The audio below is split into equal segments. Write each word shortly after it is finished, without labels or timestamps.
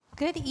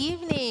Good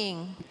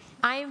evening.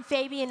 I am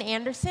Fabian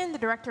Anderson, the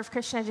Director of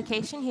Christian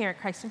Education here at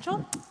Christ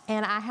Central,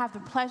 and I have the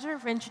pleasure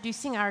of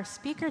introducing our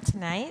speaker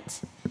tonight.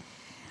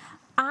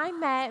 I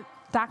met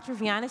Dr.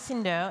 Vuyani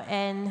Sanders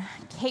in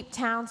Cape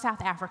Town,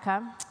 South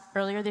Africa,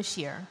 earlier this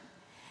year.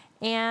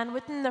 And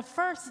within the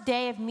first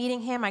day of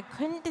meeting him, I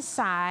couldn't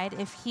decide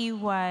if he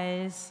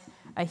was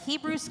a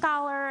Hebrew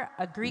scholar,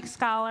 a Greek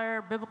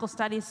scholar, biblical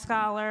studies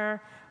scholar,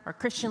 or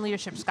Christian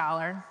leadership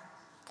scholar.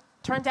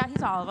 Turns out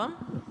he's all of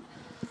them.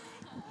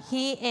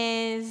 He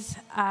is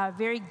a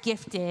very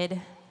gifted,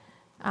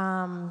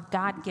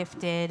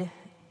 God-gifted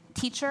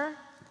teacher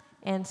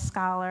and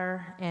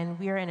scholar, and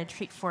we're in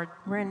for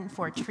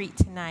a treat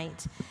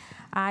tonight.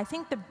 I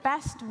think the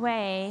best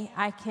way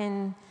I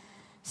can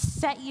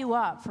set you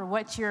up for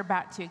what you're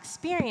about to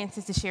experience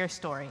is to share a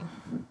story.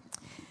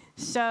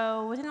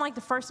 So within the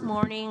first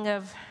morning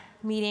of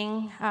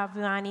meeting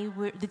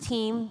Vuyani, the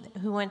team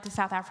who went to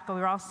South Africa,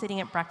 we were all sitting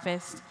at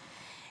breakfast.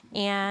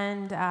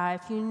 And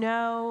if you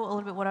know a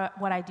little bit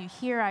what I do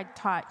here, I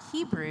taught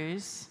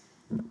Hebrews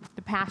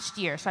the past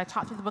year. So I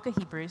taught through the book of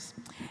Hebrews.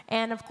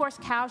 And of course,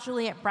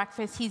 casually at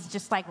breakfast, he's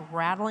just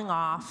rattling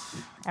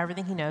off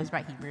everything he knows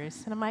about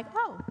Hebrews. And I'm like,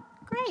 oh,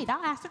 great,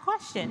 I'll ask a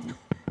question.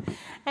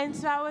 And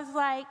so I was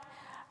like,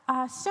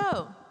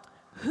 so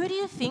who do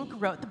you think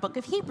wrote the book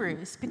of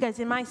Hebrews? Because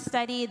in my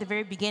study, at the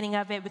very beginning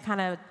of it, we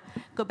kind of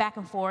go back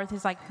and forth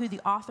as who the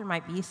author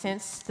might be,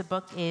 since the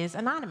book is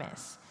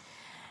anonymous.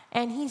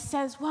 And he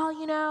says, well,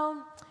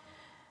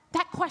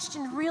 that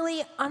question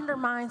really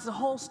undermines the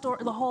whole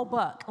story, the whole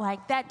book.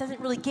 That doesn't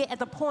really get at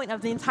the point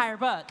of the entire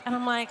book. And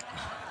I'm like,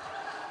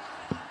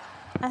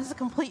 that's a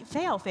complete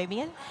fail,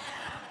 Fabian.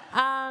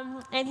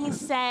 And he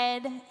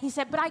said,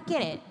 but I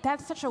get it.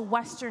 That's such a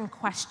Western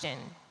question.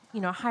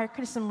 Higher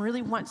criticism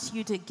really wants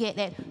you to get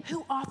at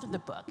who authored the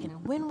book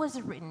and when was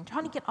it written,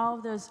 trying to get all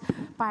of those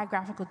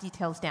biographical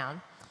details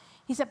down.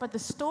 He said, but the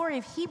story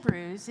of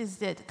Hebrews is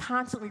that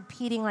constantly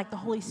repeating the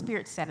Holy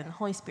Spirit said, and the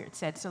Holy Spirit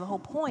said. So the whole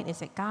point is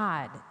that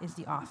God is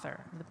the author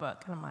of the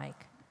book. And I'm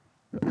like,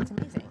 that's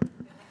amazing.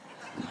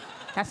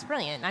 That's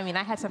brilliant.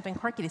 I had something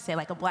quirky to say,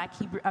 a black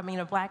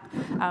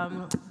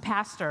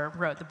pastor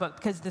wrote the book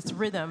because this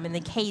rhythm and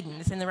the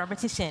cadence and the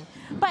repetition.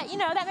 But,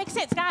 that makes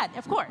sense. God,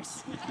 of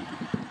course.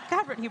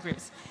 God wrote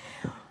Hebrews.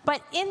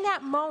 But in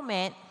that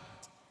moment,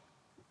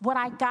 what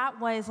I got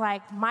was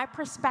my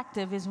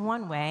perspective is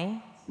one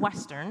way,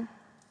 Western,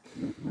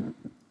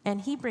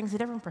 and he brings a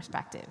different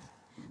perspective.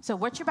 So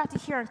what you're about to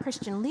hear on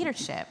Christian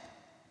leadership,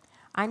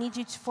 I need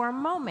you to, for a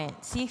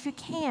moment, see if you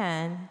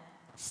can,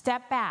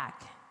 step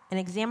back and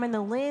examine the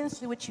lens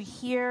through which you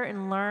hear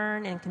and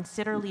learn and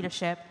consider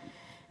leadership,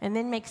 and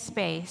then make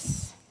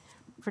space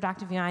for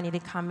Dr. Vuyani to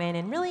come in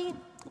and really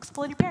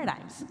explode your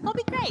paradigms. It'll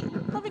be great.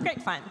 It'll be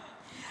great fun.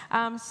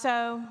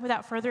 So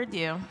without further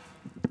ado,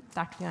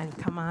 Dr. Vuyani,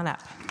 come on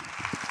up.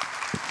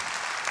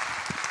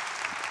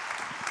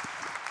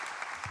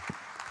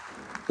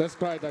 Let's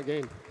try it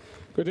again.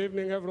 Good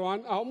evening,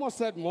 everyone. I almost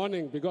said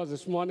morning because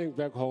it's morning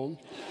back home,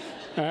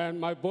 and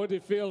my body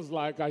feels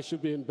like I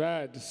should be in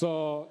bed.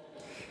 So,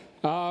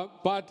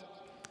 but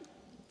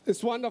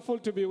it's wonderful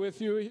to be with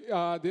you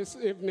this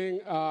evening.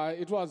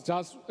 It was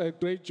just a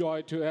great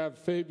joy to have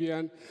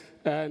Fabian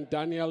and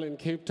Daniel in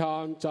Cape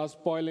Town, just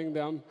spoiling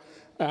them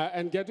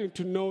and getting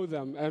to know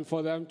them, and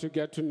for them to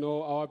get to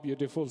know our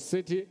beautiful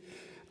city.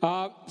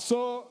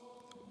 So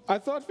I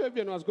thought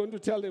Fabian was going to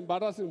tell the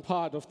embarrassing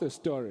part of the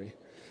story.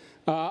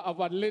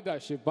 About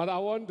leadership, but I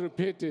won't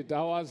repeat it.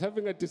 I was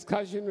having a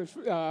discussion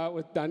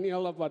with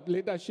Daniel about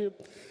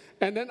leadership,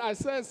 and then I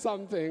said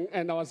something,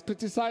 and I was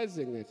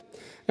criticizing it.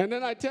 And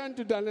then I turned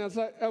to Daniel and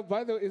said, oh,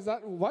 by the way,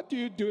 what do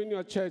you do in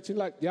your church? He's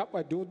like, yep,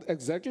 I do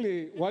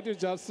exactly what you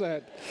just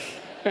said.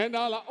 And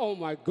I was like, oh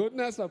my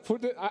goodness,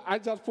 I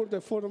just put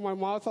the foot in my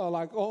mouth. I was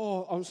like,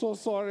 oh, I'm so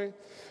sorry.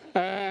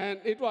 And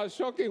it was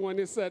shocking when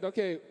he said,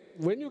 okay,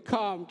 when you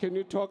come, can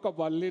you talk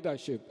about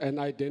leadership and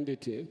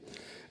identity?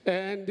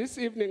 And this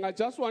evening, I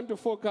just want to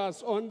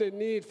focus on the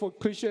need for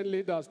Christian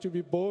leaders to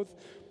be both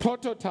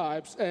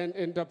prototypes and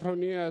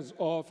entrepreneurs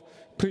of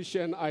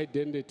Christian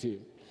identity.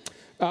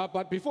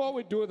 But before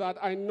we do that,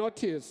 I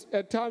notice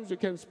at times you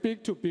can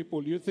speak to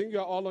people. You think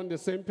you're all on the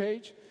same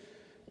page,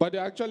 but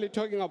you're actually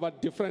talking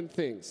about different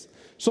things.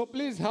 So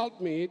please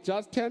help me.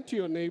 Just turn to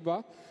your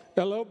neighbor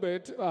a little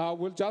bit.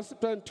 We'll just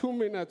spend 2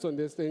 minutes on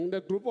this thing.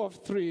 The group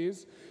of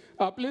threes,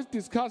 please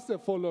discuss the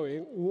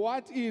following.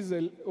 What is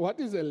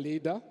a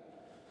leader?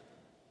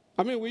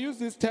 We use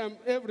this term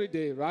every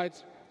day, right?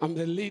 I'm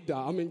the leader,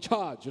 I'm in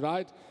charge,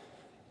 right?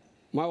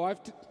 My wife,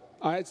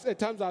 at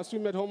times I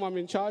assume at home I'm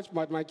in charge,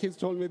 but my kids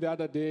told me the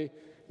other day,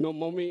 no,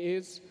 mommy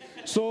is.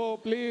 So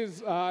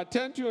please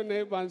turn to your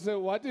neighbor and say,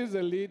 what is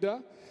a leader?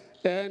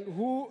 And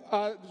who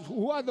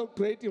are the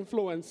great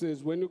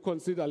influences when you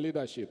consider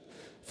leadership?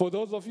 For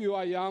those of you who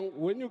are young,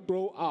 when you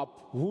grow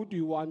up, who do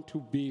you want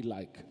to be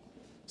like?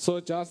 So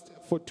just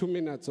for 2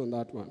 minutes on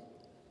that one.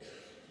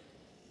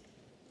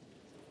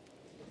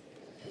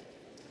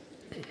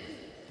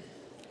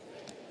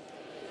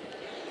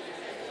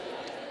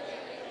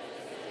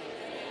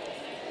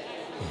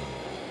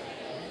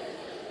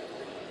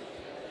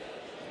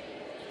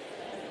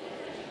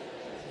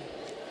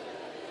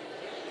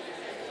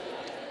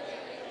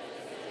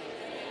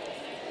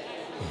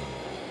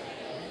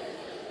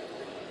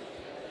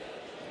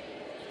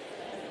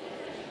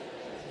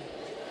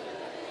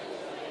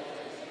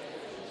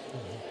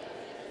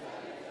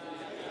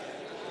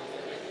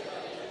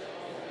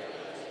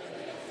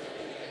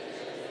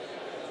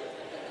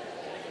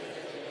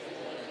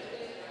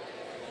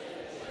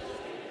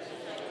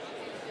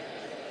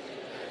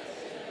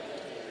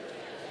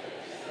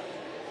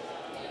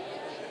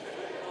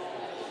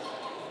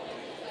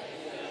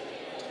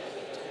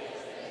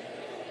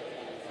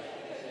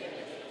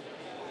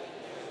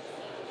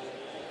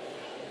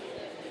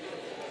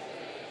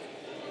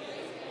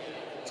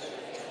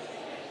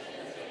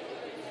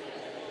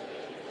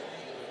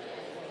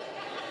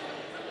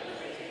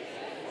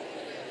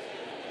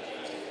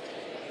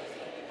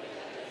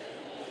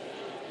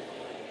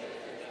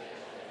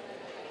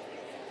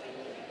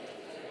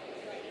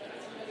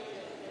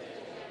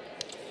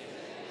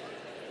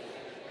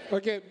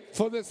 Okay,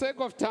 for the sake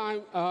of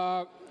time,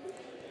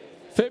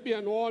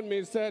 Fabian warned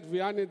me, said,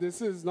 Vuyani,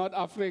 this is not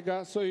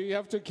Africa, so you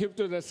have to keep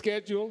to the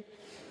schedule.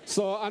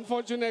 So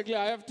unfortunately,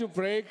 I have to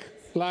break,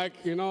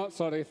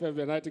 sorry,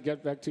 Fabian, I had to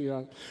get back to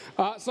you.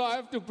 So I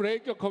have to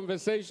break your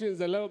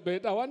conversations a little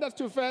bit. I want us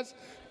to first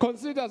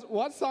consider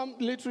what some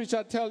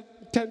literature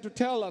tend to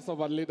tell us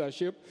about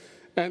leadership,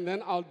 and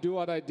then I'll do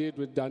what I did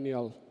with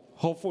Daniel.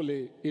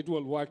 Hopefully, it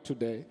will work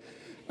today.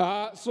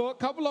 So a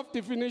couple of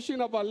definitions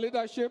about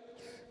leadership.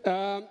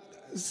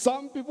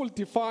 Some people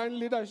define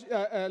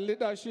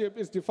leadership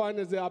is defined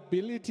as the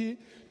ability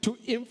to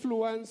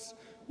influence,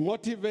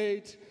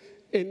 motivate,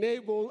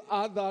 enable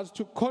others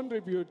to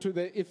contribute to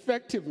the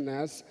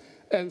effectiveness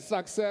and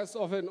success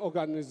of an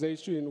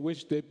organization in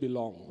which they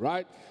belong,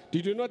 right?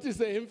 Did you notice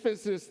the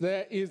emphasis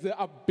there is the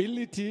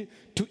ability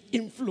to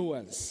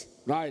influence,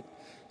 right?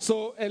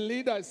 So a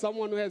leader is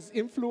someone who has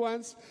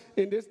influence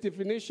in this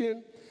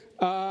definition.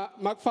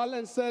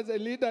 McFarlane says a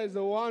leader is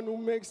the one who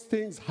makes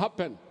things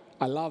happen.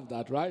 I love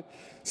that, right?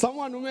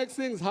 Someone who makes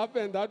things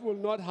happen that will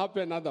not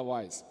happen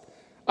otherwise.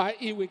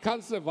 I.e., we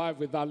can't survive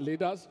without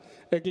leaders,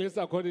 at least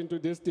according to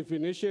this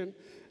definition.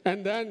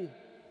 And then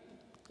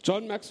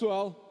John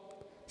Maxwell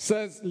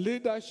says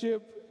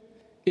leadership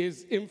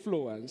is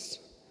influence.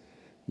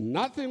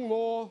 Nothing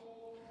more,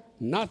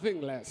 nothing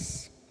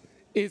less.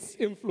 It's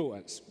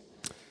influence.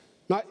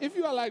 Now, if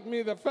you are like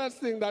me, the first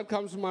thing that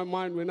comes to my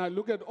mind when I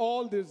look at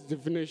all these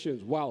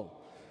definitions, well,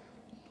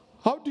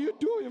 how do you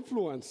do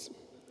influence?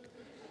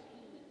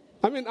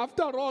 I mean,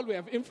 after all, we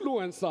have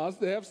influencers.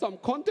 They have some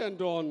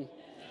content on,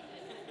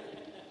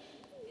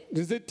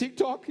 is it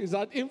TikTok? Is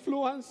that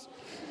influence?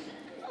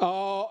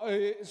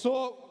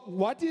 So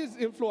what is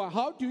influence?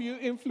 How do you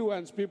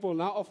influence people?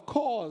 Now, of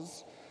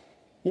course,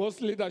 most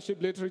leadership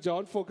literature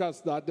won't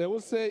focus that. They will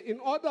say,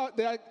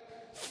 there are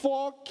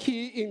 4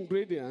 key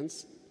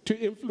ingredients to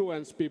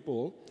influence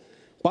people.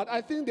 But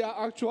I think there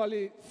are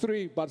actually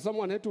 3, but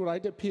someone had to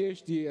write a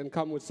PhD and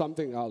come with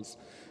something else.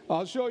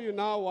 I'll show you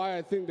now why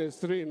I think there's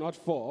 3, not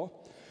 4.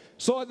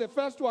 So the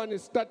first one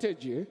is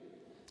strategy.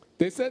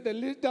 They said the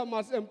leader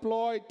must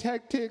employ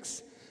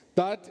tactics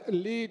that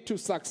lead to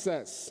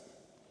success.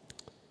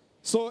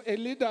 So a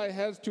leader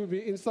has to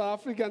be, in South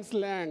African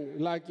slang,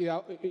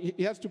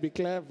 he has to be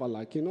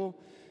clever,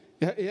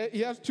 He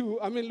has to,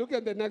 look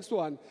at the next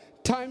one.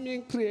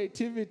 Timing,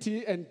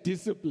 creativity, and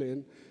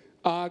discipline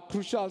are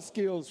crucial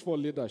skills for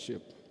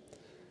leadership.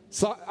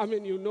 So,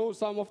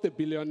 some of the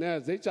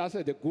billionaires, they just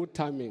had a good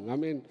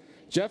timing.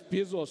 Jeff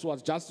Bezos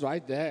was just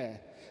right there.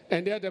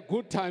 And they had a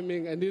good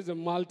timing, and he's a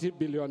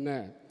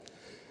multi-billionaire.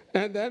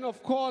 And then,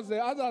 of course,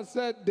 the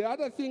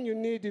other thing you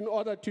need in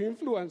order to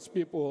influence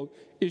people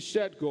is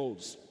shared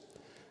goals.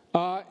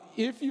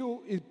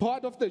 If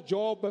part of the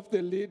job of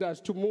the leader is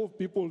to move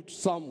people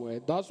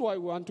somewhere, that's why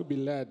we want to be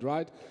led,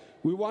 right?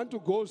 We want to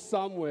go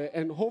somewhere,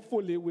 and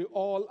hopefully we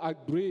all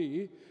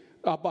agree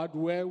about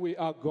where we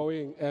are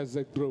going as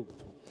a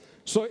group.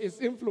 So it's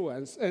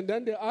influence. And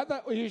then the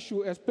other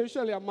issue,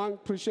 especially among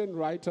Christian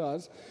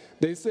writers,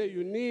 they say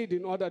you need,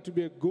 in order to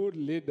be a good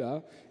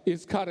leader,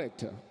 is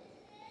character.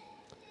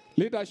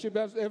 Leadership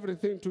has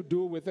everything to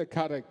do with a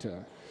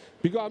character.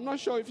 Because I'm not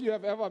sure if you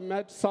have ever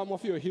met some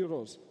of your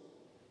heroes.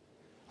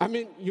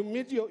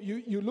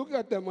 You look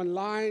at them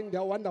online,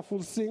 they're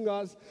wonderful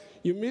singers.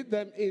 You meet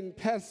them in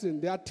person,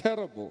 they are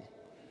terrible.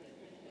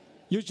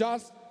 You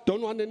just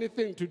don't want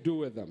anything to do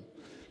with them.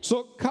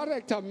 So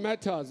character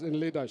matters in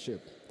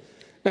leadership.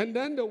 And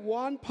then the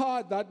one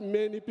part that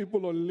many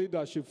people on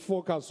leadership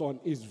focus on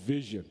is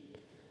vision.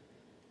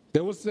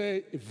 They will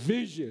say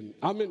vision.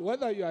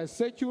 Whether you are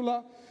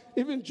secular,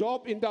 even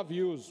job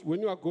interviews,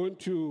 when you are going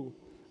to,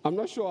 I'm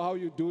not sure how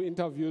you do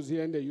interviews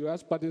here in the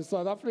US, but in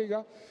South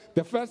Africa,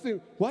 the first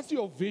thing, what's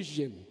your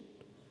vision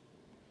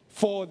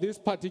for this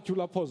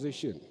particular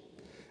position?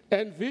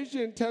 And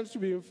vision tends to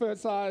be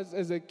emphasized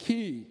as a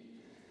key.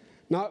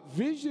 Now,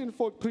 vision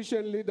for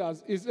Christian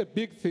leaders is a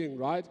big thing,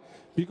 right?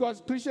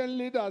 Because Christian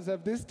leaders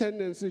have this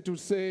tendency to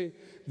say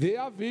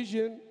their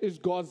vision is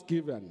God's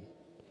given.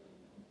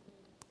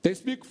 They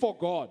speak for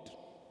God,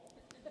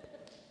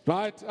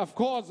 right? Of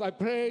course, I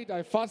prayed,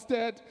 I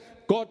fasted.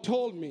 God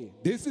told me,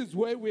 this is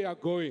where we are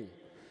going.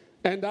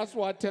 And that's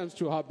what tends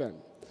to happen.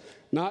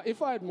 Now,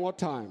 if I had more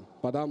time,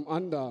 but I'm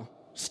under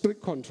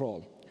strict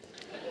control,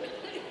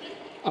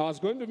 I was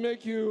going to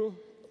make you,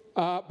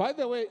 by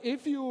the way,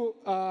 if you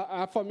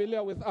are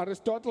familiar with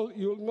Aristotle,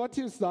 you'll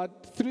notice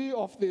that 3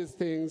 of these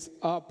things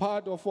are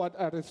part of what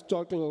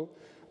Aristotle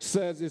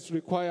says is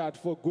required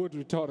for good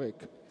rhetoric,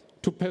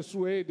 to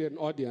persuade an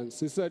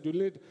audience. He said you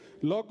need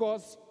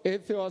logos,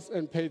 ethos,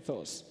 and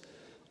pathos.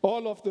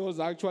 All of those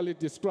are actually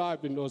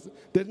described in those.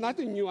 There's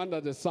nothing new under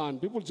the sun.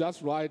 People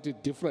just write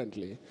it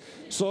differently.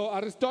 So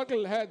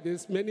Aristotle had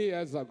this many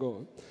years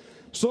ago.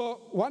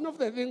 So one of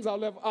the things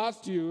I'll have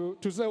asked you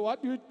to say,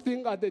 what do you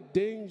think are the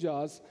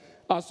dangers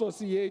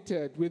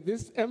associated with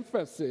this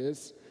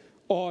emphasis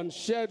on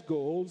shared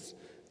goals,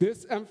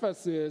 this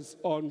emphasis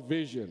on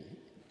vision?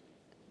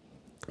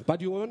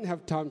 But you won't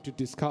have time to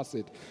discuss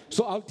it.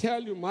 So I'll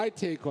tell you my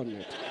take on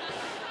it.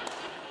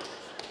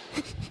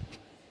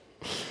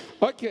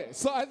 Okay,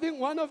 so I think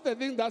one of the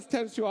things that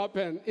tends to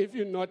happen, if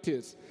you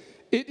notice,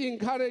 it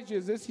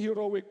encourages this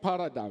heroic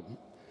paradigm.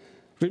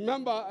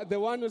 Remember the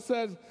one who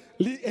says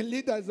a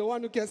leader is the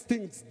one who gets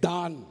things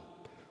done.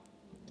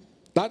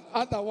 That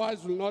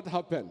otherwise will not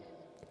happen.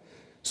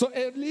 So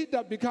a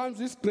leader becomes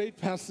this great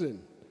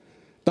person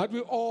that we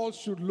all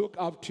should look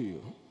up to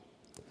you.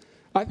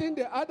 I think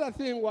the other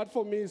thing, what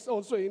for me is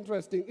also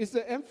interesting, is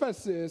the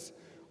emphasis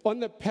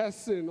on the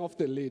person of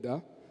the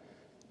leader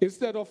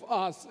instead of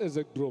us as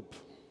a group.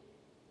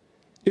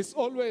 It's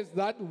always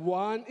that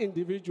one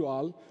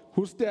individual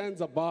who stands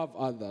above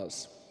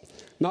others.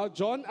 Now,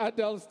 John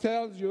Adels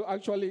tells you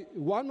actually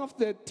one of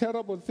the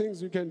terrible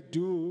things you can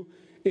do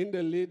in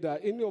the leader,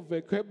 in your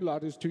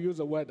vocabulary, is to use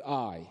the word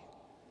I.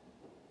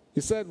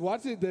 He said,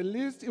 what is the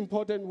least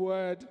important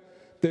word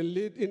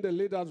in the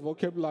leader's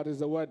vocabulary is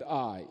the word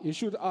I. It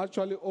should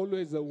actually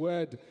always the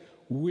word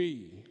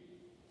we.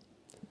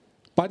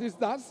 But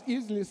that's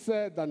easily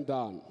said than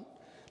done.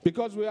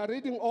 Because we are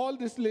reading all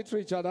this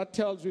literature that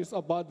tells us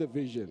about the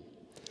vision.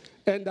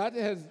 And that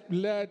has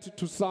led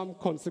to some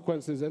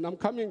consequences. And I'm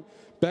coming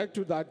back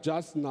to that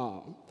just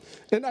now.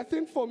 And I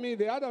think for me,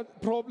 the other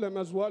problem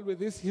as well with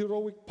this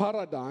heroic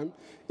paradigm,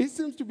 it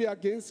seems to be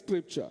against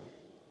Scripture.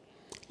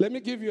 Let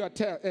me give you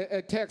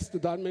a text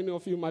that many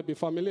of you might be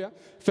familiar.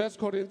 1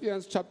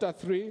 Corinthians chapter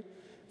 3,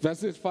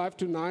 verses 5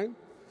 to 9.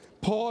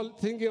 Paul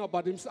thinking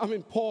about himself.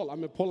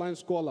 I'm a Pauline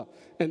scholar,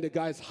 and the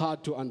guy is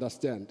hard to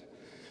understand.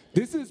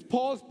 This is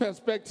Paul's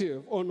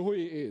perspective on who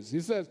he is. He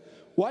says,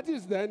 what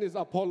is then is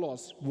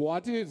Apollos?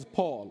 What is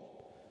Paul?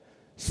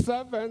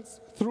 Servants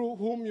through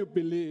whom you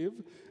believe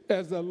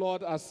as the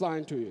Lord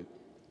assigned to you.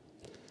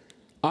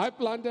 I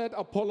planted,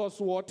 Apollos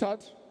watered,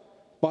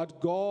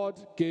 but God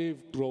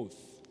gave growth.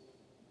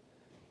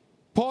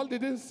 Paul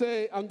didn't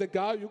say, I'm the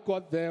guy you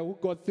got there who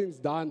got things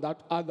done that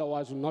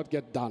otherwise will not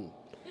get done.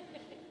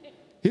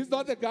 He's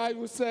not the guy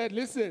who said,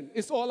 listen,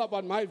 it's all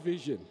about my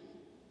vision.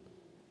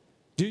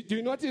 Do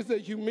you notice the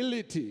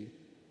humility?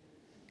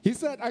 He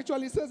says,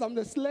 I'm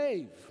the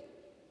slave.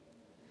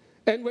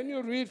 And when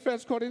you read 1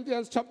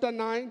 Corinthians chapter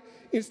 9,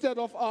 instead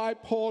of I,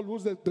 Paul,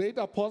 who's a great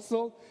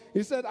apostle,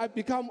 he said, I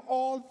become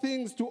all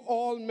things to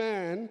all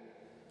men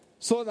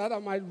so that I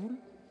might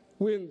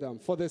win them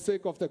for the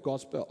sake of the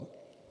gospel.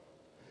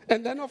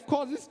 And then, of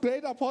course, this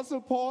great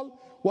apostle Paul,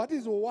 what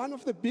is one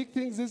of the big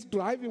things he's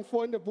driving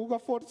for in the book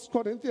of 1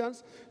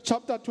 Corinthians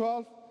chapter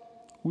 12?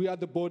 We are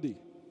the body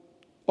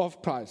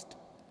of Christ.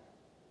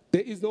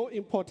 There is no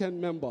important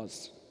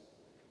members.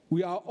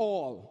 We are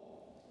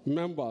all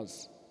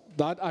members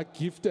that are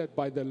gifted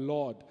by the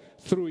Lord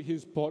through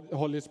his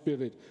Holy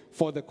Spirit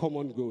for the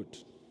common good.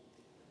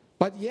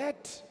 But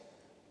yet,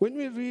 when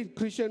we read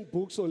Christian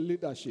books on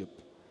leadership,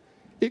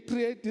 it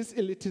creates this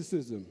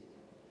elitism.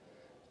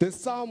 The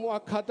some are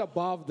cut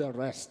above the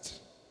rest.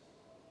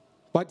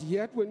 But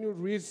yet, when you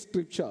read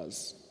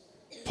scriptures,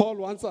 Paul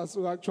wants us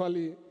to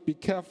actually be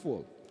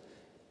careful.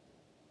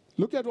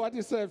 Look at what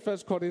he said, 1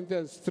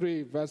 Corinthians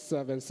 3, verse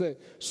 7. Say,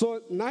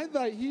 so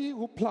neither he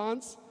who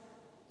plants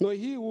nor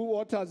he who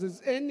waters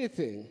is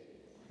anything.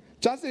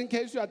 Just in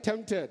case you are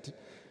tempted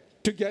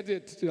to get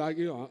it, like,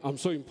 I'm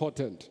so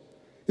important.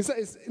 He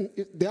says,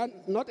 they are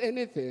not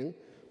anything,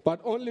 but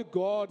only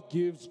God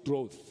gives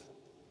growth.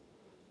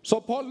 So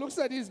Paul looks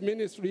at his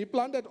ministry. He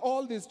planted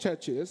all these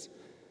churches,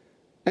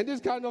 and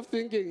this kind of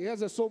thinking, he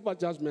has a sober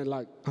judgment,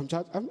 like, I'm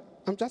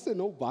just a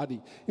nobody.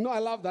 I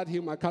love that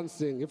hymn, I can't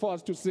sing. If I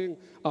was to sing,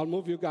 I'll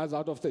move you guys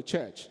out of the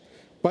church.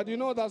 But you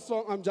know that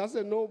song, I'm just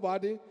a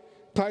nobody,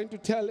 trying to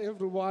tell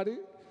everybody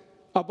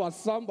about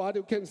somebody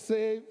who can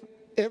save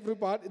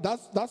everybody.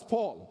 That's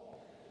Paul.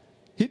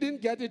 He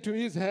didn't get it to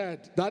his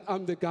head that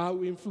I'm the guy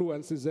who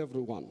influences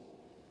everyone.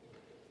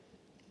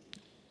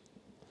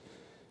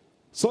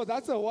 So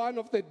that's one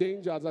of the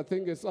dangers I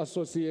think is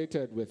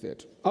associated with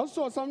it.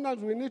 Also,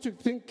 sometimes we need to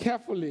think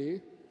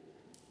carefully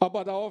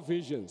about our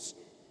visions.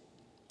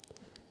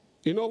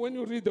 When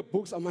you read the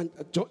books,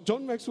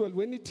 John Maxwell,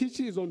 when he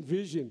teaches on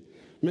vision,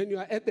 when you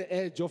are at the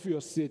edge of your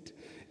seat,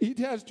 it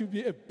has to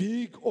be a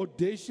big,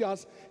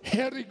 audacious,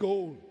 hairy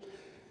goal.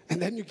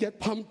 And then you get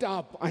pumped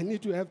up. I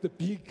need to have the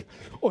big,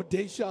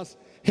 audacious,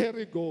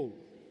 hairy goal.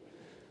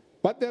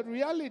 But the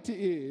reality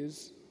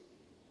is,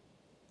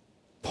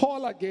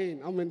 Paul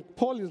again. I mean,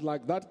 Paul is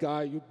like that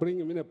guy. You bring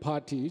him in a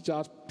party, he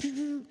just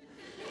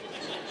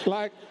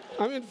like,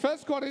 I mean, 1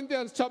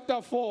 Corinthians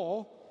chapter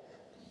 4,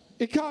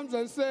 he comes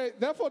and says,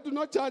 therefore do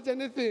not charge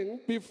anything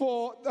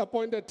before the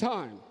appointed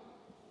time.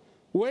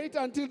 Wait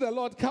until the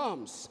Lord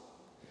comes.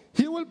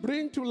 He will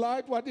bring to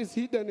light what is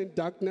hidden in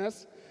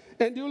darkness,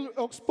 and he will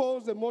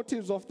expose the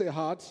motives of the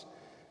heart.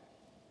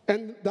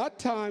 And that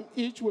time,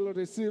 each will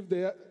receive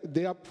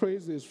their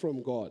praises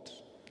from God.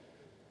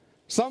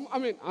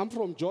 I'm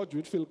from George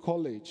Whitfield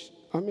College.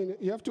 I mean,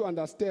 you have to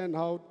understand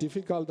how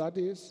difficult that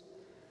is.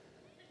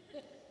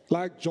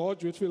 Like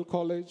George Whitfield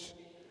College.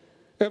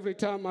 Every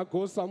time I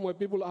go somewhere,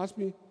 people ask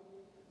me,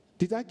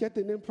 did I get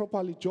the name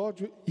properly?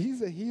 George,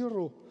 he's a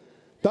hero.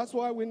 That's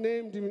why we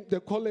named him the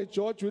college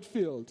George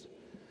Whitfield.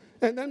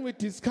 And then we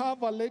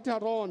discover later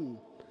on,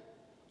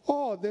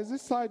 oh, there's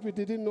this side we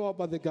didn't know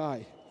about the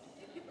guy.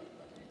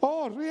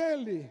 Oh,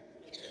 really?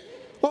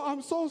 Oh,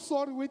 I'm so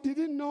sorry, we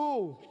didn't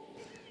know.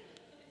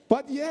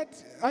 But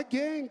yet,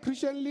 again,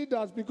 Christian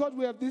leaders, because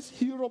we have this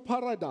hero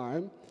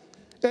paradigm,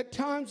 at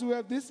times we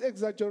have this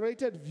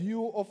exaggerated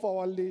view of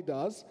our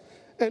leaders,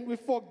 and we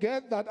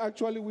forget that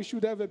actually we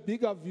should have a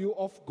bigger view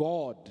of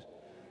God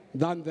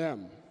than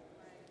them.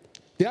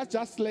 They are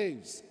just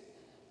slaves.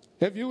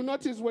 Have you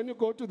noticed when you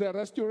go to the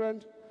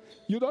restaurant,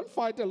 you don't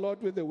fight a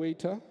lot with the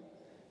waiter.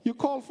 You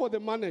call for the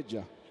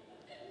manager.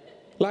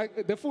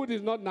 Like, the food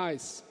is not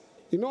nice.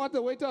 You know what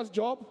the waiter's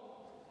job?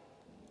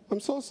 I'm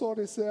so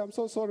sorry, sir. I'm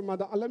so sorry,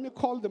 madam. Let me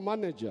call the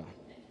manager.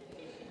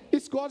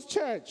 It's God's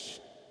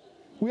church.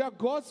 We are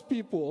God's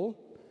people.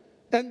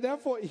 And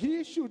therefore,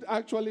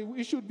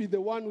 we should be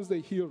the one who's the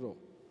hero.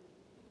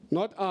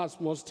 Not us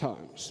most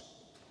times.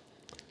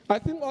 I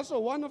think also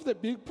one of the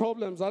big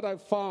problems that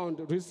I've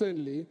found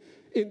recently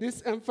in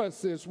this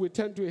emphasis we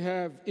tend to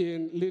have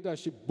in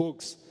leadership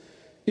books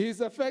is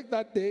the fact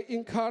that they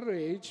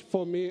encourage,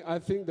 for me, I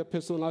think, the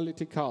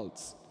personality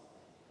cults.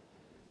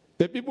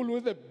 The people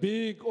with the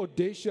big,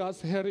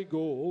 audacious, hairy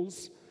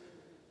goals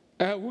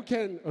who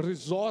can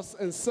resource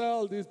and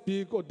sell these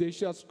big,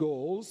 audacious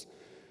goals,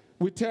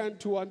 we tend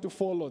to want to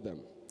follow them.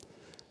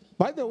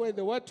 By the way,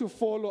 the word to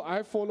follow,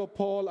 I follow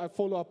Paul, I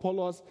follow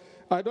Apollos,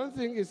 I don't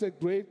think it's a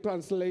great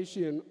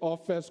translation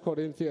of 1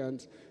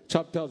 Corinthians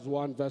chapters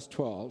 1, verse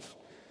 12.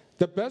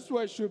 The best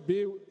way should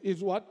be,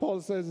 is what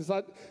Paul says, is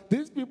that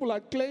these people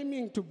are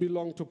claiming to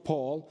belong to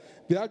Paul,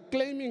 they are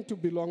claiming to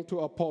belong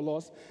to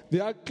Apollos, they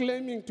are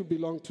claiming to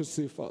belong to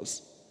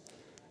Cephas.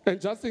 And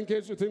just in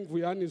case you think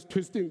Vuyani is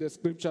twisting the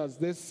scriptures,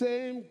 the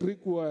same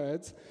Greek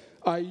words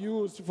are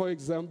used, for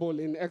example,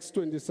 in Acts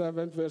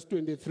 27, verse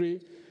 23,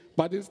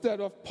 but instead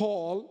of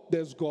Paul,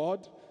 there's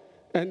God.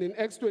 And in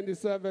Acts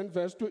 27,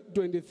 verse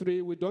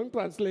 23, we don't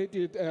translate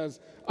it as,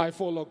 I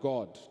follow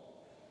God.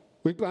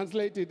 We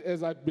translate it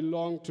as, I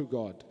belong to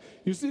God.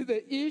 You see,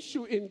 the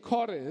issue in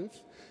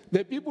Corinth,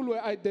 the people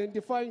were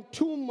identifying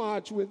too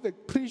much with the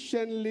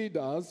Christian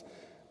leaders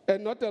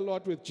and not a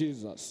lot with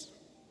Jesus.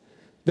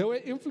 They were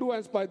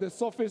influenced by the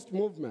sophist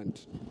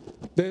movement.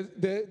 In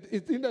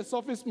the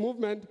sophist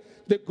movement,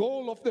 the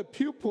goal of the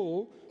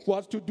pupil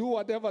was to do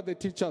whatever the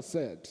teacher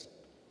said.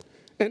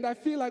 And I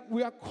feel like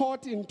we are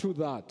caught into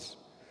that.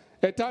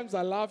 At times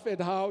I laugh at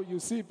how you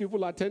see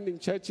people attending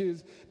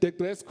churches, the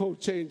dress code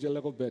change a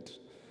little bit.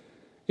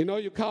 You know,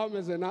 you come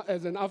as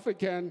an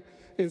African,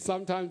 and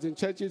sometimes in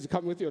churches you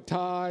come with your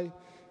tie,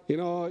 you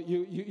know,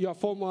 you are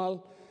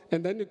formal,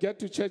 and then you get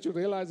to church, you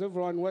realize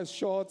everyone wears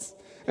shorts,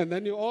 and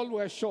then you all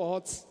wear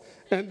shorts,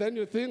 and then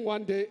you think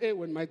one day, hey,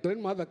 when my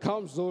grandmother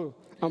comes, so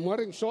I'm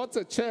wearing shorts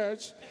at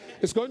church,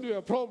 it's going to be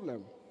a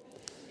problem.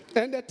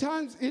 And at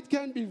times it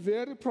can be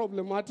very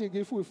problematic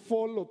if we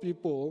follow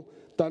people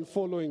than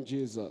following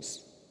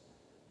Jesus.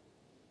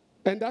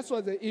 And that's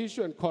what the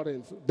issue in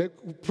Corinth. The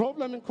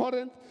problem in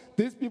Corinth,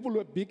 these people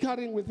were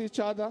bickering with each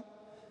other.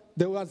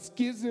 There was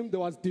schism, there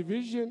was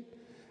division.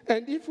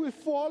 And if we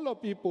follow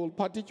people,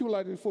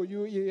 particularly for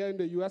you here in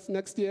the US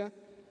next year,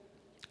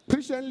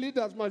 Christian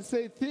leaders might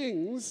say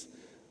things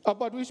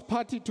about which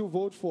party to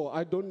vote for.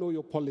 I don't know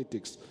your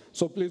politics,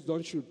 so please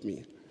don't shoot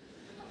me.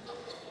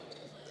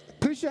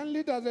 Christian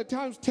leaders at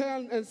times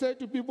tell and say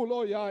to people,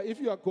 oh yeah, if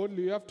you are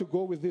godly, you have to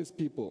go with these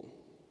people.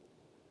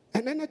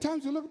 And then at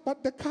times you look,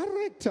 but the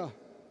character,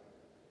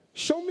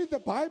 show me the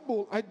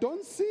Bible, I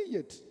don't see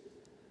it.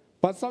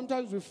 But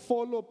sometimes we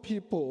follow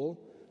people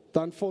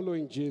than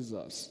following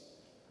Jesus.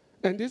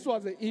 And this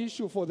was the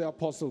issue for the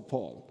Apostle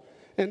Paul.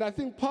 And I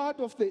think part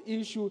of the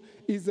issue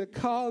is the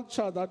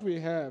culture that we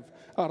have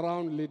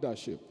around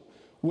leadership,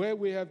 where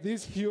we have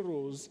these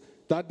heroes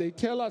that they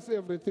tell us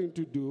everything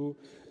to do,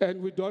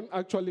 and we don't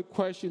actually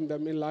question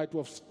them in light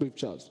of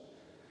scriptures.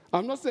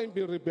 I'm not saying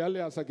be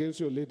rebellious against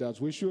your leaders.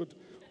 We should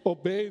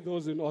obey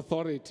those in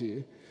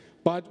authority,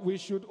 but we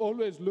should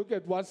always look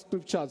at what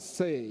scriptures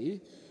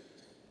say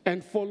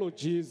and follow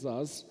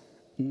Jesus,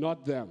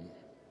 not them.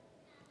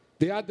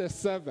 They are the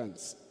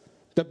servants.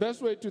 The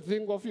best way to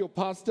think of your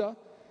pastor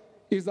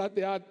is that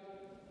they are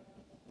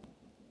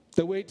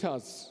the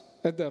waiters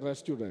at the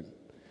restaurant.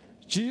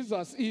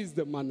 Jesus is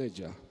the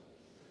manager.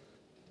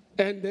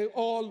 And they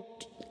all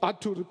are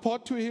to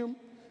report to him,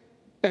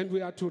 and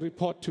we are to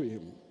report to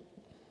him.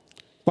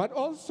 But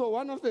also,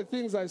 one of the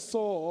things I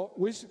saw,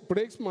 which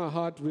breaks my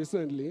heart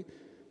recently,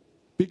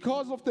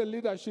 because of the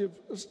leadership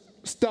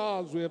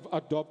styles we have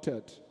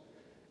adopted,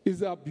 is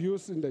the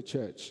abuse in the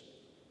church.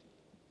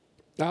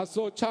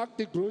 So Chuck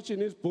DeGrouch, in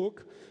his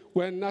book,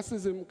 When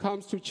Narcissism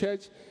Comes to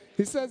Church,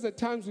 he says at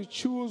times we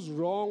choose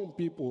wrong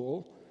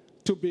people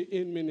to be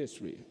in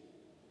ministry.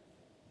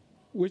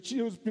 We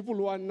choose people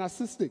who are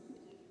narcissistic,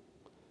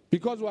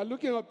 because we are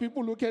looking at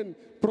people who can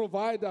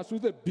provide us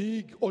with the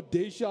big,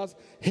 audacious,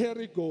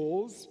 hairy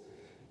goals.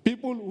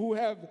 People who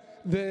have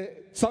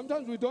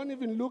sometimes we don't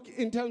even look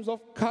in terms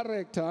of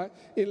character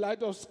in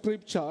light of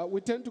scripture.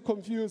 We tend to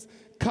confuse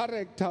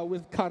character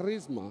with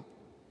charisma.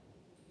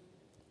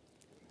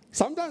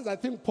 Sometimes I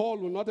think Paul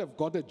would not have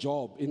got a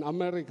job in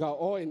America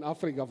or in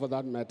Africa for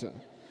that matter.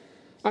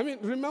 I mean,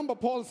 remember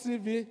Paul's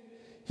CV?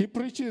 He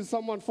preaches,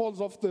 someone falls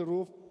off the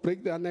roof,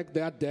 break their neck,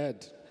 they are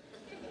dead.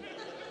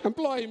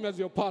 Employ him as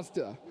your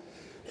pastor.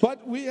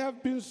 But we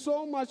have been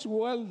so much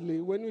worldly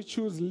when we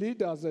choose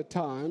leaders at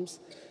times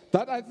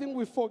that I think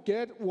we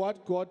forget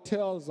what God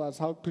tells us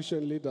how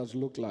Christian leaders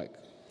look like.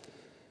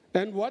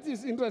 And what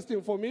is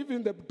interesting for me,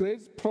 even the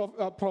great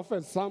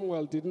prophet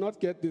Samuel did not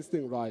get this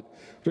thing right.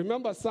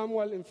 Remember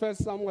Samuel in 1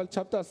 Samuel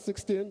chapter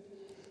 16,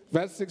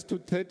 verse 6 to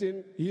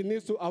 13, he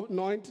needs to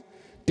anoint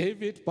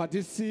David, but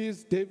he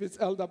sees David's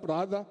elder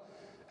brother,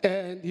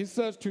 and he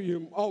says to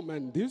him, "Oh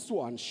man, this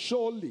one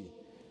surely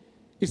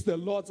is the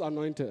Lord's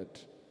anointed."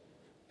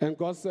 And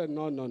God said,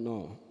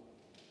 no.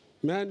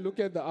 Man, look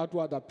at the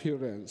outward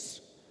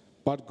appearance,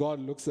 but God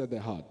looks at the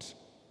heart.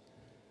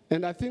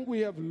 And I think we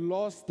have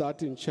lost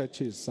that in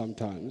churches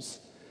sometimes,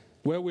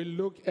 where we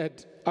look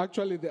at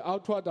actually the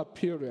outward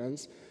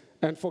appearance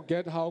and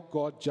forget how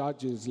God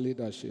judges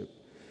leadership.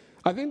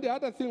 I think the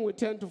other thing we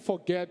tend to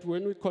forget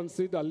when we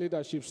consider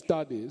leadership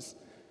studies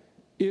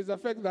is the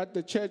fact that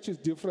the church is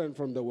different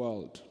from the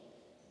world.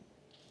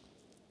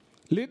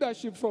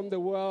 Leadership from the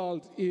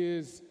world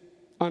is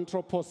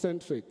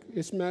anthropocentric,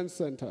 it's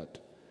man-centered.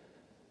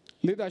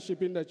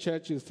 Leadership in the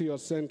church is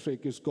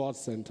theocentric, it's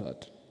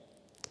God-centered.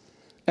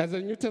 As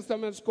a New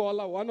Testament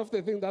scholar, one of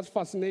the things that's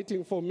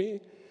fascinating for me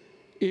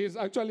is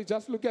actually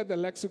just look at the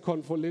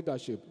lexicon for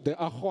leadership, the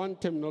archon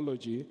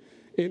terminology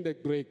in the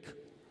Greek.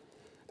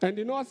 And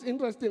you know what's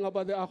interesting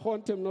about the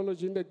archon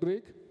terminology in the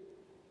Greek?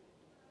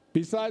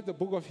 Besides the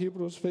book of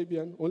Hebrews,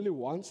 Fabian, only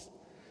once,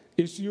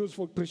 it's used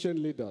for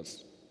Christian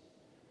leaders.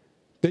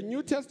 The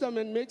New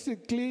Testament makes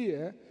it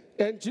clear,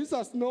 and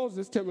Jesus knows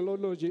this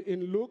terminology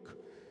in Luke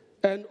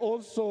and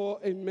also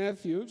in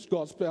Matthew's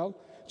gospel.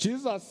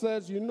 Jesus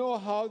says, you know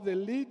how the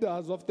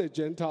leaders of the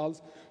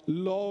Gentiles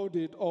lord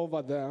it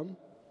over them,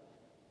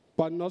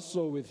 but not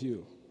so with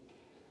you.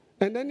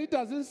 And then he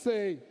doesn't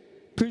say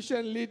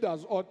Christian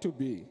leaders ought to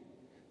be.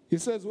 He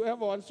says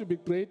whoever wants to be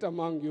great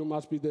among you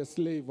must be the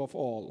slave of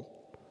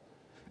all.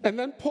 And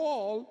then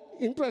Paul,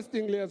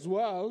 interestingly as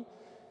well,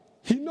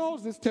 he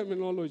knows this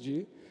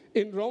terminology.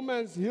 In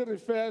Romans, he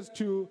refers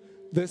to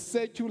the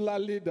secular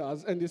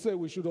leaders, and he says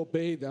we should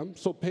obey them.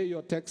 So pay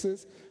your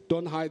taxes,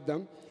 don't hide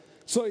them.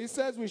 So he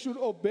says we should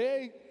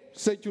obey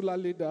secular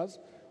leaders,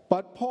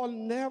 but Paul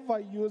never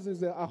uses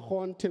the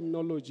archon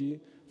terminology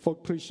for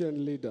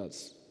Christian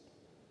leaders,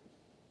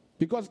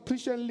 because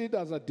Christian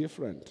leaders are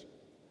different.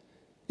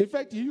 In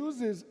fact, he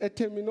uses a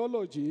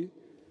terminology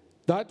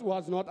that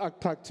was not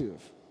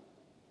attractive.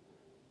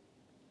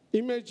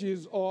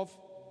 Images of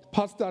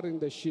pastoring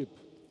the sheep,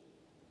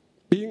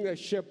 being a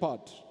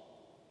shepherd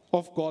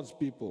of God's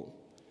people,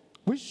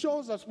 which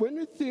shows us when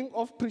we think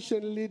of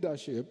Christian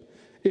leadership,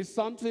 it's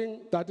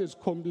something that is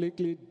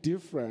completely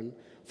different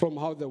from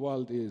how the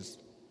world is.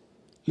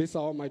 Lisa,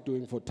 how am I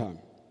doing for time?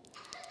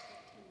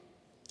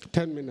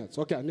 10 minutes.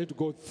 Okay, I need to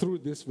go through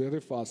this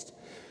very fast.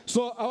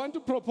 So I want to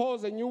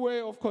propose a new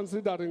way of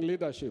considering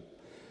leadership.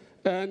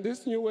 And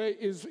this new way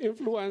is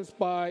influenced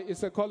by,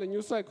 it's called a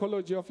new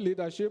psychology of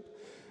leadership.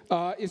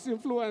 It's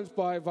influenced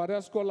by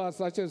various scholars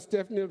such as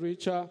Stephanie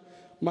Richer,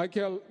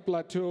 Michael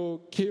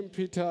Plateau, Kim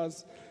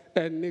Peters,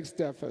 and Nick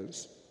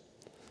Stephens.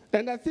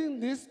 And I think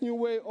this new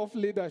way of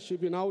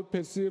leadership, in how we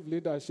perceive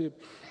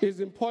leadership, is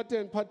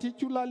important,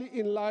 particularly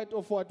in light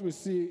of what we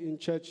see in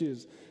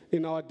churches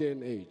in our day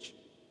and age.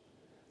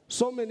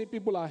 So many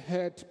people are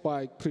hurt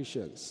by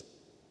Christians,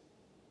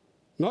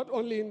 not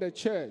only in the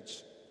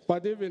church,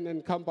 but even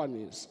in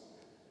companies.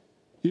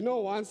 You know,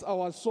 once I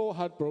was so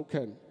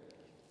heartbroken.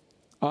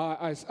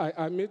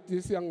 I meet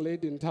this young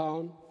lady in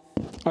town.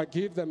 I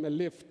give them a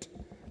lift.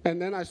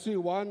 And then I see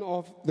one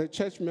of the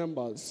church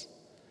members.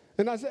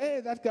 And I say,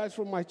 hey, that guy's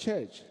from my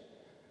church.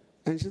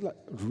 And she's like,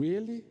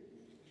 really?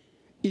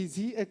 Is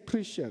he a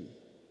Christian?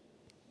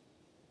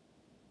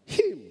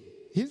 Him.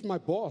 He's my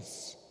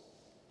boss.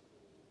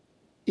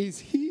 Is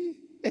he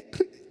a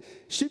Christian?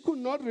 She could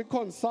not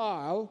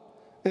reconcile,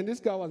 and this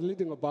guy was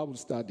leading a Bible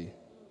study.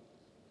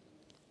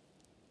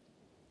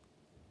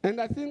 And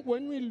I think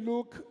when we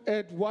look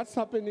at what's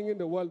happening in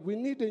the world, we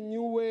need a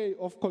new way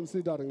of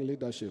considering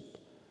leadership.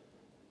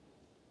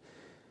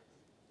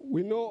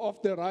 We know of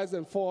the rise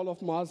and fall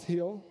of Mars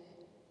Hill.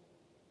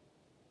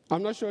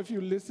 I'm not sure if you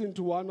listened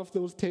to one of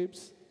those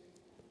tapes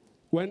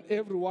when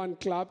everyone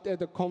clapped at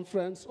the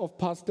conference of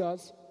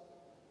pastors,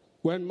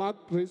 when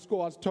Mark Briscoe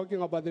was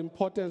talking about the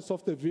importance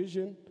of the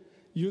vision,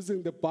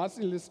 using the bus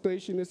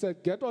illustration. He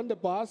said, get on the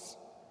bus,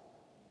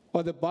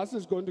 or the bus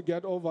is going to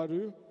get over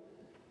you.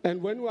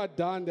 And when we are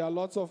done, there are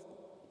lots of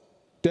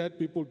dead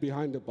people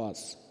behind the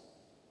bus,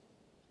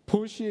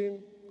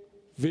 pushing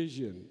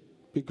vision,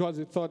 because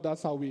he thought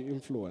that's how we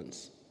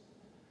influence.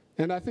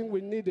 And I think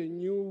we need a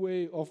new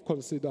way of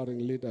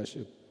considering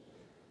leadership.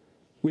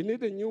 We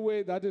need a new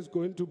way that is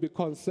going to be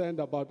concerned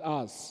about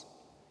us,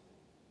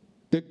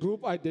 the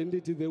group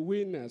identity, the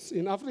winners.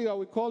 In Africa,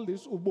 we call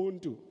this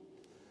Ubuntu.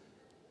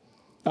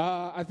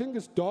 I think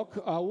it's Doc,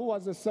 who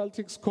was a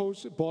Celtics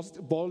coach,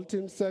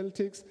 Bolton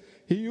Celtics.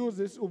 He used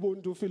this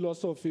Ubuntu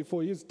philosophy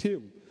for his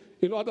team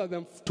in order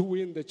to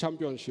win the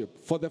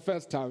championship for the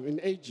first time in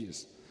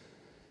ages.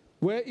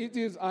 Where it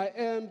is, I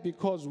am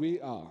because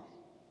we are.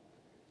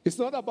 It's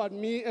not about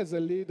me as a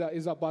leader,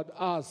 it's about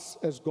us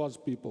as God's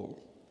people.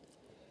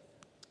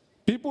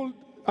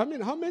 How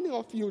many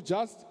of you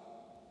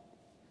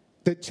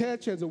the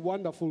church has a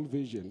wonderful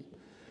vision.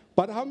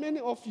 But how many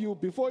of you,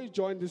 before you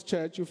joined this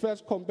church, you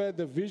first compared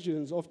the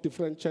visions of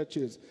different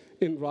churches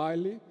in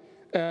Raleigh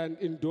and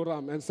in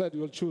Durham and said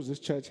you'll choose this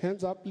church?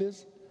 Hands up,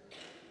 please.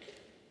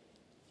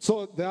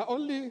 So there are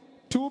only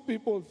 2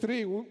 people,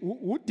 3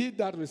 who did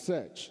that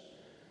research.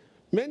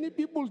 Many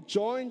people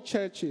join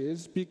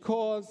churches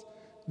because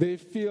they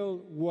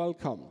feel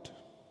welcomed.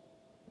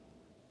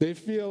 They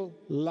feel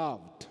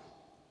loved.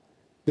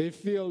 They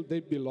feel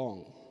they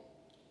belong.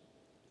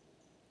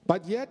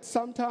 But yet,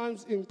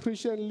 sometimes in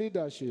Christian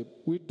leadership,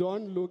 we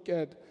don't look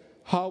at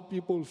how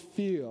people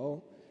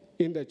feel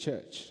in the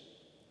church.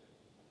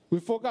 We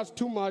focus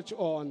too much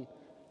on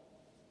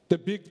the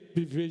big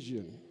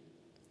vision.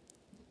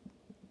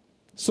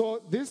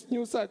 So this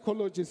new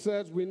psychology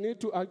says we need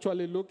to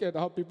actually look at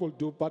how people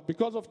do. But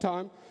because of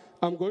time,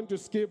 I'm going to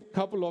skip a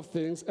couple of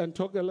things and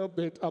talk a little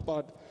bit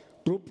about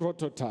group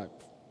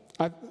prototype.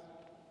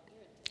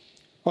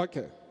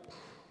 Okay,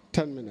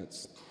 10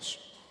 minutes.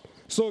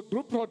 So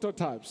group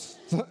prototypes.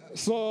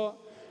 So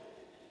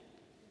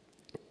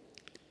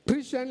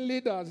Christian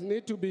leaders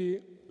need to be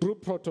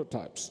group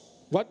prototypes.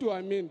 What do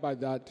I mean by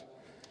that?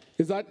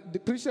 Is that the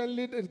Christian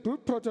leader,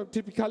 group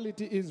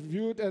prototypicality is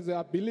viewed as the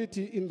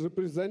ability in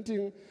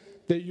representing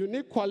the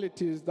unique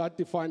qualities that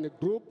define a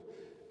group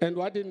and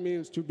what it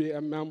means to be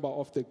a member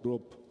of the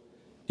group,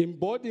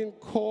 embodying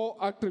core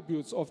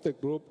attributes of the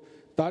group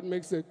that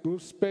makes a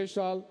group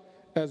special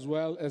as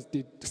well as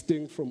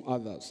distinct from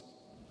others.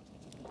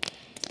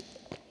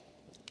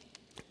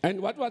 And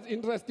what was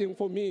interesting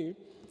for me,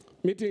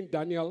 meeting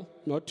Daniel,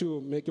 not to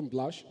make him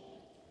blush,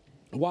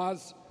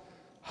 was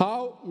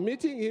how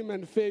meeting him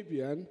and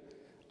Fabian,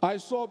 I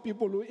saw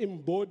people who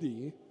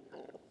embody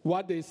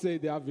what they say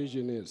their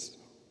vision is.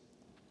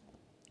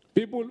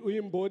 People who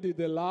embody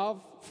the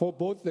love for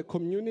both the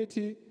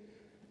community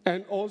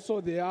and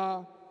also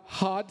their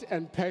heart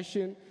and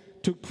passion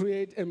to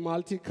create a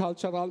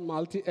multicultural,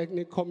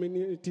 multi-ethnic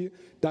community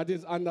that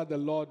is under the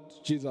Lord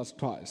Jesus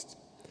Christ.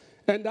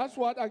 And that's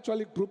what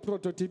actually group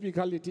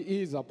prototypicality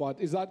is about,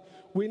 is that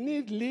we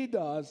need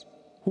leaders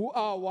who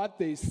are what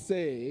they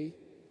say.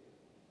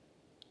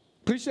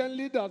 Christian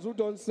leaders who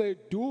don't say,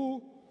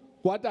 do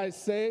what I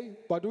say,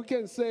 but who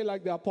can say,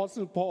 like the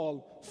Apostle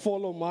Paul,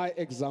 follow my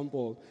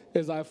example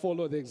as I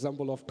follow the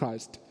example of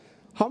Christ.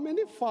 How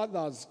many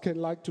fathers can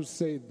like to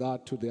say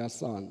that to their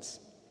sons?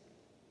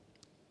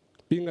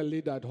 Being a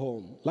leader at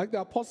home, like the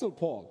Apostle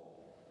Paul.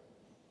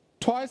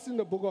 Twice in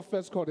the book of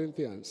 1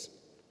 Corinthians.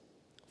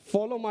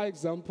 Follow my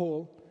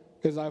example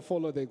as I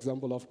follow the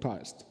example of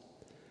Christ.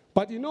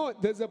 But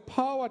there's a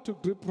power to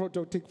group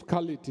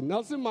prototypicality.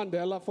 Nelson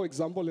Mandela, for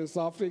example, in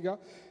South Africa,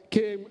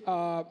 came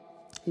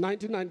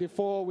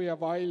 1994, we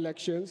have our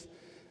elections.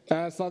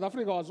 South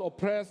Africa was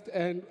oppressed,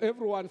 and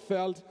everyone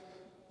felt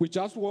we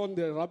just won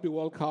the Rugby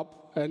World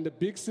Cup, and the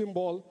big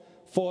symbol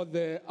for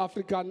the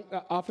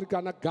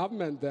Afrikaner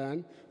government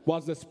then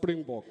was the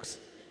Springboks.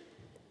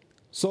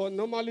 So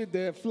normally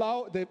the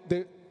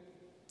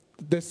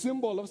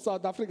symbol of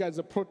South Africa is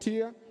a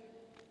protea,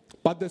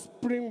 but the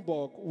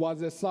Springbok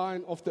was a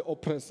sign of the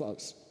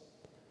oppressors.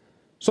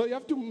 So you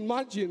have to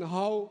imagine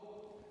how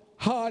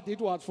hard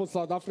it was for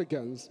South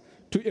Africans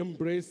to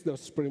embrace the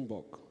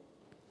Springbok.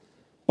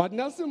 But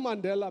Nelson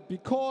Mandela,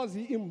 because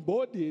he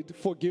embodied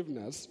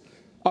forgiveness,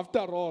 after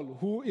all,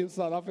 who in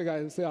South Africa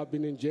and say have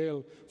been in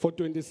jail for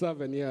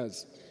 27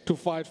 years to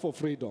fight for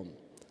freedom?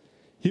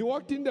 He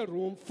walked in the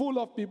room full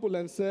of people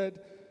and said,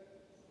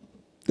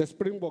 the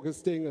Springbok is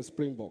staying as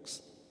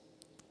Springboks.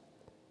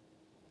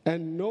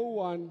 And there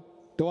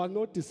was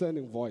no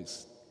discerning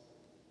voice.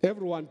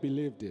 Everyone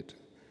believed it.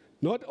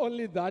 Not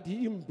only that,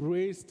 he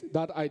embraced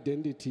that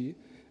identity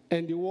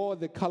and he wore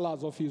the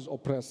colors of his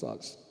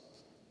oppressors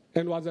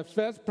and was the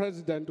first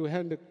president to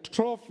hand a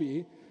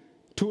trophy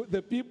to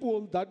the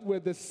people that were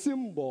the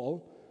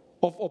symbol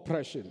of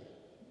oppression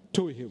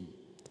to him.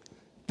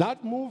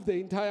 That moved the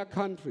entire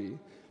country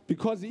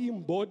because he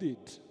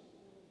embodied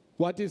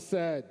what he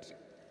said,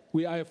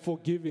 we are a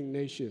forgiving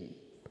nation.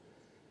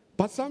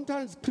 But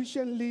sometimes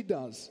Christian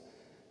leaders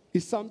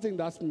is something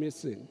that's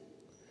missing.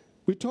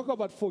 We talk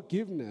about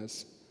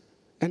forgiveness,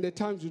 and at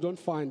times you don't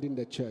find in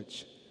the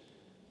church.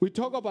 We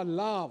talk about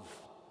love,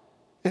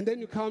 and then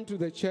you come to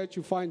the church,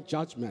 you find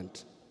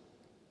judgment.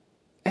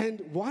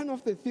 And one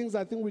of the things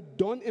I think we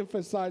don't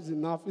emphasize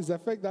enough is the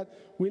fact that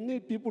we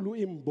need people who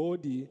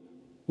embody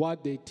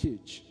what they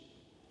teach.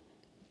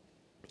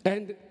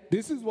 And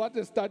this is what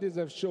the studies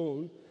have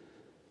shown.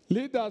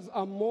 Leaders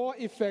are more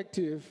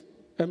effective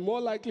and more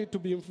likely to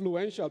be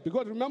influential.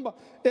 Because remember,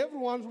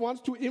 everyone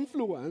wants to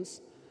influence.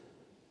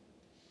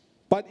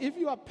 But if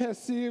you are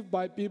perceived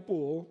by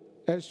people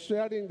as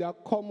sharing their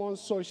common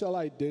social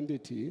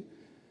identity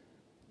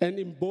and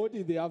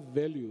embody their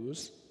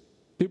values,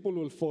 people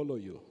will follow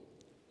you.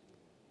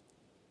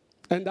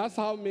 And that's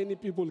how many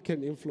people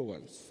can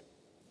influence.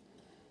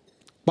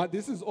 But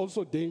this is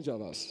also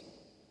dangerous.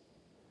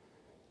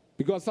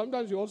 Because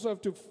sometimes you also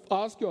have to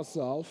ask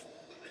yourself,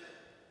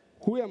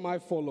 who am I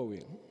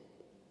following?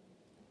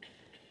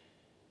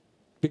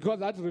 Because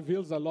that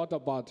reveals a lot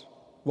about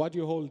what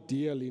you hold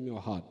dear in your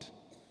heart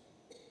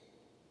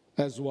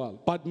as well.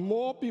 But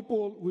more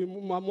people, we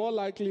are more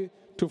likely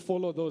to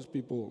follow those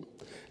people.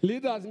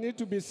 Leaders need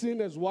to be seen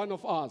as one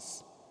of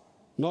us,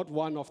 not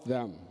one of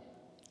them.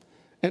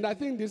 And I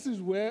think this is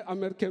where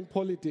American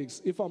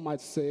politics, if I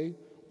might say,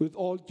 with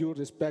all due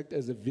respect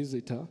as a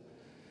visitor,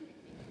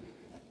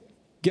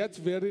 gets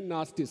very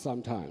nasty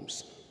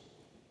sometimes.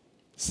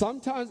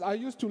 Sometimes I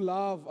used to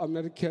love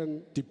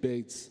American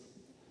debates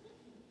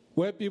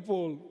where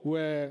people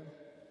were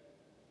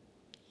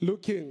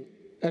looking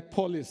at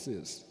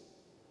policies.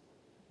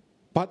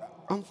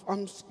 But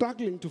I'm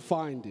struggling to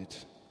find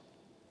it.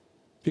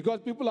 Because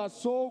people are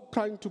so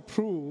trying to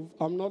prove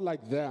I'm not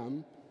like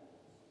them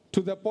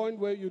to the point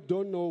where you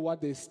don't know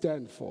what they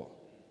stand for.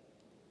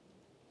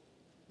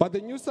 But the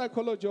new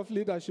psychology of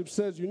leadership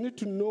says you need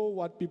to know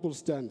what people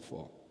stand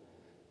for.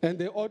 And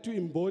they ought to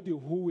embody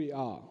who we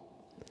are.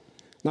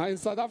 Now in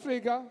South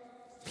Africa,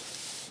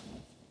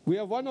 we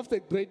have one of the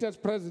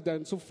greatest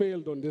presidents who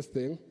failed on this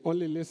thing.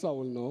 Only Lisa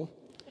will know.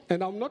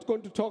 And I'm not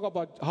going to talk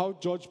about how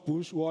George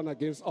Bush won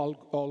against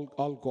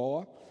Al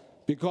Gore,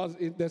 because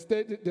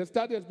the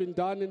study has been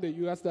done in the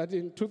US that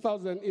in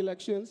 2000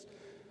 elections,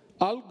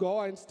 Al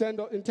Gore,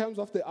 in terms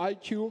of the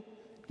IQ,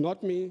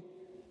 not me,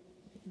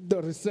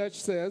 the research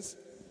says,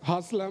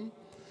 Haslam,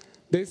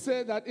 they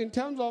say that in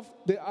terms of,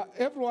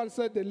 everyone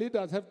said the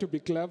leaders have to be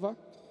clever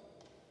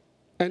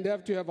and they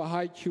have to have a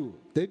high IQ.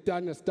 They've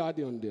done a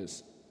study on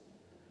this.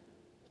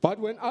 But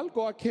when Al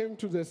Gore came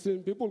to the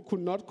scene, people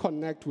could not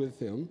connect with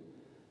him,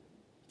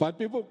 but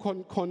people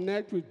can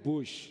connect with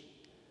Bush.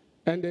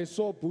 And they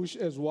saw Bush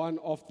as one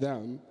of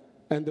them,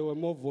 and there were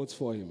more votes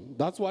for him.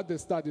 That's what the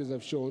studies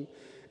have shown.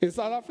 In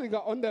South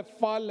Africa, on the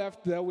far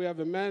left there, we have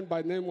a man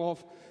by the name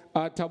of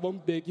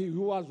Thabo Mbeki,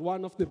 who was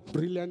one of the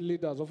brilliant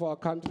leaders of our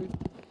country.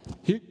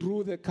 He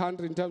grew the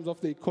country in terms of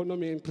the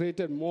economy and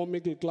created more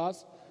middle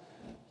class.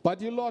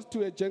 But he lost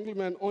to a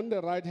gentleman on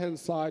the right-hand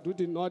side who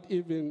did not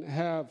even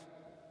have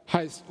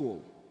high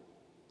school.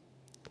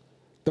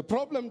 The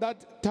problem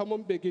that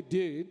Thabo Mbeki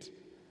did,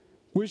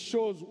 which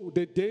shows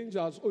the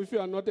dangers if you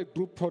are not a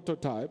group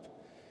prototype,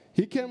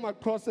 he came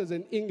across as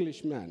an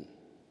Englishman.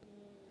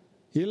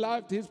 He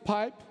loved his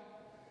pipe,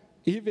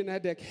 he even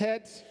had a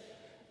hat,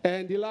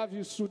 and he loved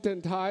his suit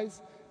and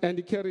ties, and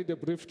he carried a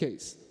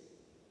briefcase.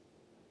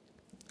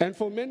 And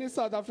for many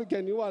South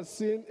Africans, he was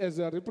seen as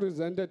a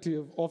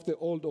representative of the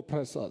old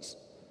oppressors.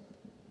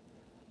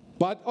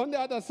 But on the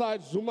other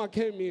side, Zuma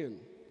came in.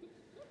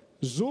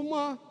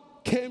 Zuma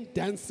came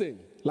dancing,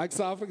 like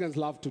South Africans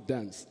love to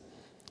dance.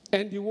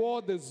 And he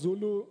wore the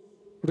Zulu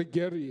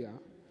regalia,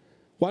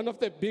 one of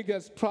the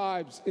biggest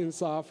tribes in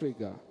South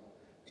Africa.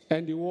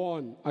 And he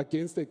won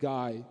against a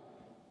guy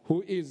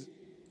who is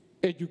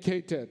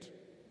educated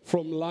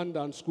from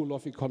London School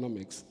of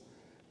Economics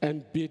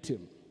and beat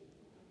him.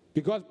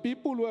 Because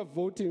people who are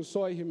voting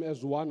saw him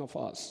as one of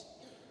us.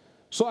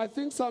 So I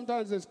think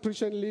sometimes as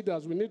Christian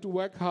leaders, we need to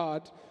work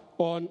hard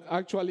on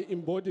actually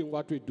embodying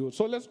what we do.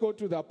 So let's go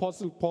to the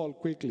Apostle Paul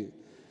quickly.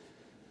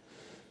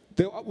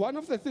 One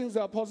of the things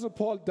the Apostle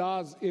Paul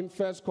does in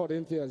 1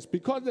 Corinthians,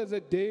 because there's a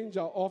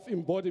danger of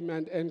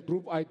embodiment and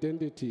group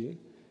identity,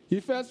 he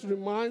first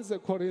reminds the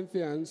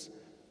Corinthians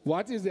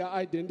what is their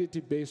identity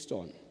based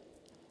on,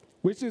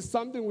 which is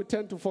something we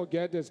tend to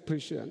forget as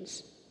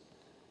Christians.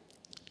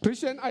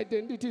 Christian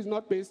identity is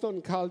not based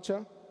on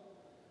culture.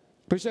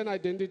 Christian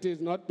identity is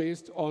not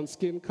based on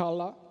skin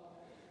color.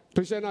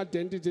 Christian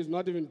identity is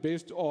not even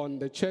based on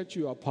the church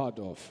you are part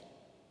of.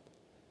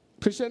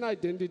 Christian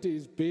identity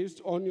is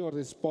based on your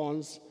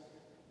response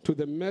to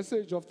the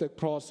message of the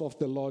cross of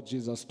the Lord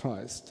Jesus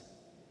Christ.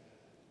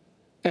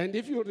 And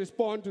if you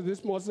respond to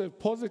this message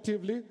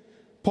positively,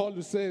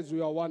 Paul says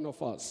you are one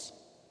of us.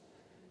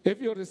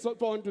 If you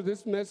respond to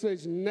this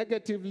message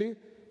negatively,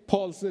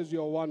 Paul says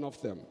you are one of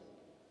them.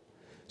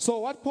 So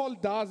what Paul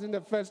does in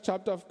the first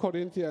chapter of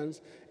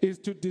Corinthians is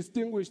to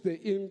distinguish the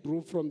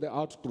in-group from the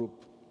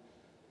out-group.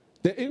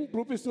 The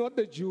in-group is not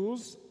the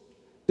Jews.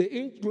 The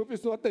in-group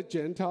is not the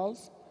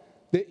Gentiles.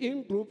 The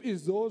in-group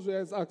is those who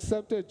have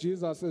accepted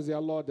Jesus as their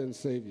Lord and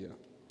Savior.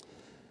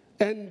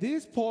 And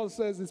this, Paul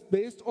says, is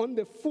based on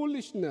the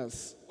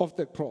foolishness of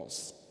the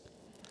cross.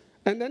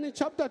 And then in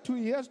chapter 2,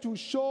 he has to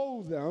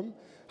show them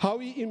how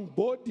he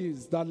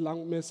embodies that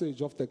long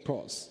message of the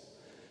cross.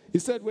 He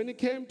said when he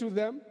came to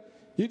them,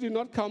 he did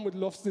not come with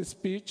lofty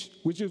speech,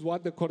 which is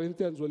what the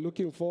Corinthians were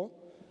looking for,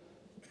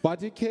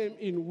 but he came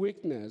in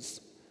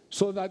weakness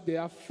so that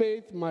their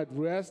faith might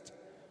rest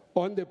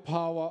on the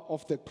power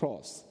of the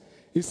cross.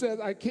 He says,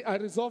 I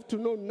resolved to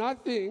know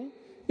nothing,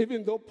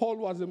 even though Paul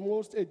was the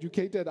most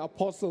educated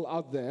apostle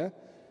out there.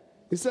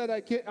 He said,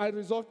 I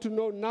resolved to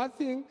know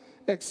nothing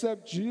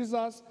except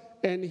Jesus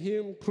and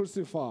him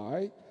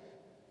crucified.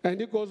 And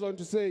he goes on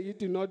to say, he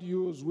did not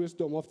use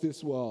wisdom of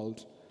this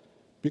world,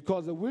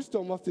 because the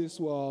wisdom of this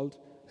world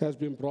has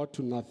been brought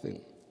to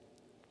nothing.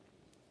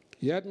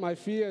 Yet my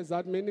fear is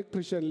that many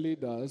Christian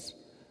leaders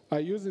are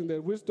using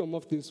the wisdom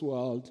of this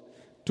world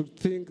to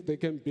think they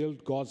can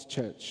build God's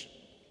church.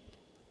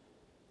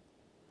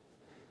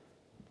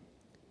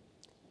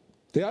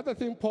 The other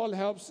thing Paul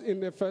helps in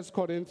the 1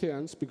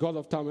 Corinthians, because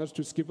of time, I have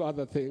to skip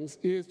other things,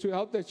 is to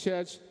help the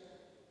church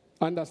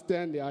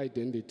understand their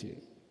identity.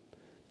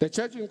 The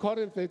church in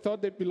Corinth, they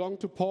thought they belonged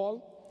to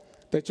Paul.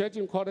 The church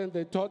in Corinth,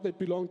 they thought they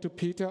belonged to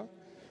Peter.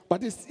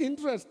 But it's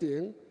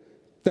interesting,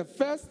 the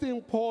first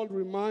thing Paul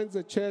reminds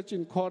the church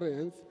in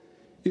Corinth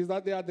is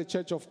that they are the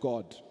church of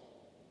God.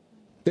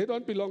 They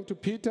don't belong to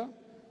Peter.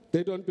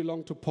 They don't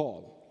belong to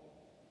Paul.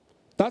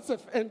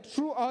 And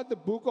throughout the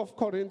book of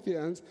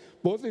Corinthians,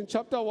 both in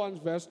chapter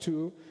 1, verse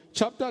 2,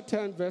 chapter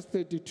 10, verse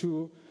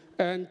 32,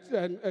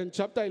 and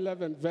chapter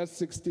 11, verse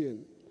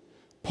 16,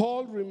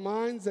 Paul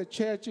reminds the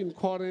church in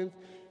Corinth,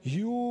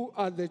 you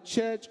are the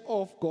church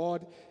of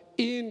God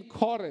in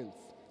Corinth,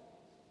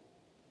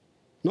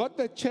 not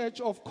the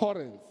church of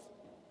Corinth.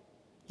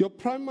 Your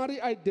primary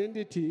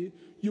identity,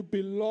 you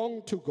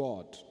belong to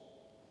God.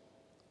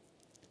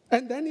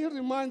 And then he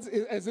reminds,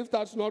 as if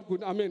that's not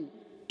good,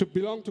 to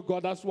belong to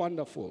God, that's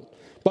wonderful.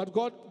 But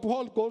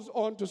Paul goes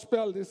on to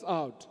spell this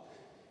out.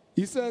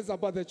 He says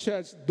about the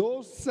church,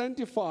 those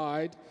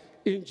sanctified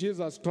in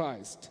Jesus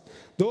Christ,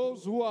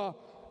 those who are,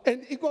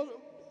 and he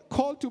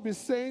called to be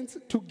saints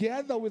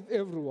together with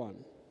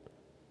everyone.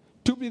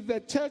 To be the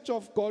church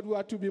of God, we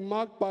are to be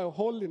marked by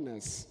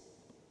holiness,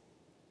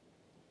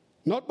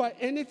 not by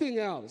anything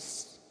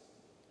else.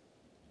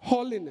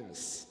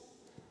 Holiness.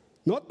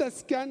 Not the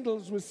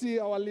scandals we see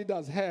our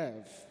leaders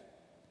have.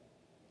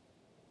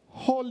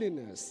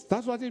 Holiness.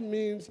 That's what it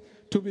means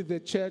to be the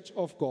church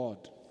of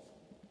God.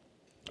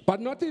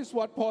 But notice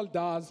what Paul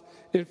does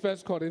in 1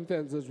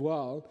 Corinthians as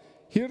well.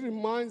 He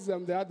reminds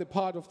them they are the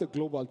part of the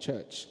global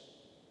church.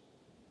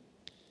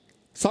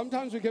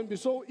 Sometimes we can be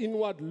so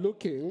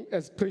inward-looking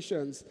as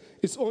Christians.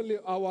 It's only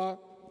our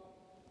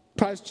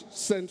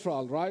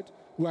Christ-central, right?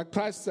 We are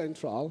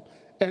Christ-central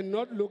and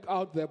not look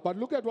out there. But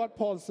look at what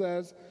Paul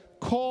says.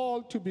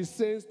 Called to be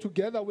saints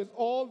together with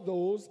all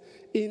those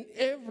in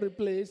every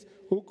place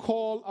who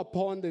call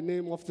upon the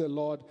name of the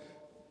Lord,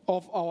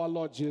 of our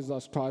Lord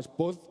Jesus Christ,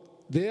 both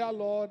their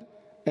Lord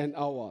and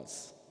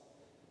ours.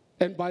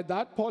 And by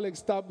that, Paul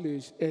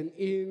established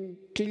an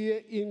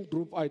clear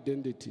in-group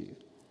identity.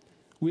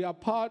 We are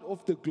part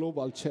of the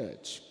global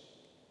church.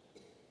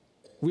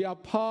 We are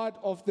part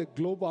of the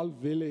global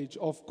village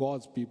of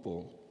God's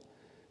people.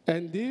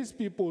 And these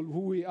people who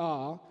we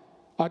are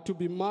to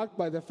be marked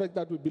by the fact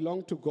that we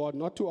belong to God,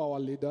 not to our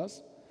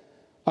leaders,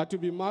 are to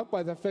be marked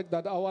by the fact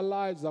that our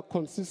lives are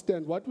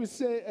consistent. What we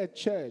say at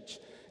church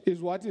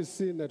is what is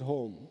seen at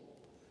home.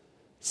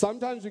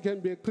 Sometimes you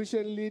can be a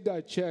Christian leader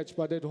at church,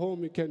 but at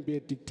home you can be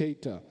a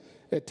dictator,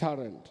 a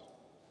tyrant.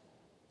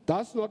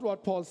 That's not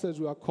what Paul says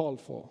we are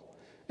called for.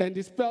 And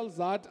he spells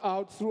that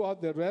out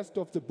throughout the rest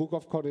of the book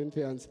of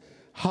Corinthians,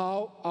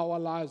 how our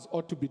lives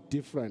ought to be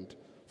different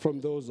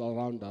from those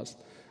around us.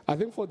 I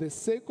think for the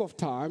sake of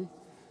time,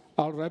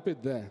 I'll wrap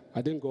it there.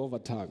 I didn't go over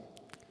time.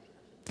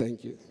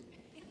 Thank you.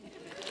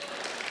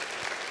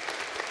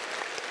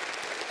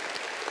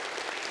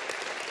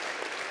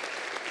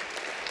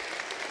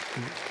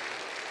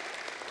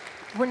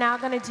 We're now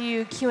going to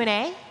do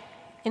Q&A.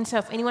 And so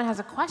if anyone has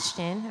a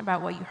question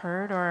about what you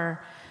heard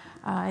or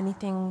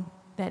anything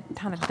that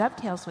kind of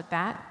dovetails with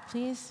that,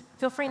 please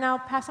feel free now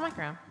to pass the mic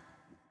around.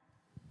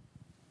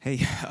 Hey,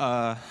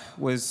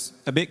 was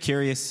a bit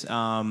curious.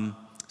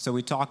 So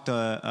we talked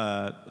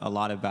a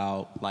lot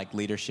about like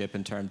leadership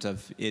in terms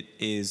of it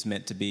is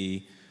meant to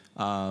be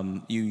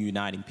you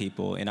uniting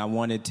people. And I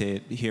wanted to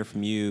hear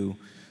from you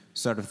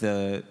sort of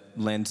the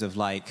lens of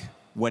like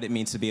what it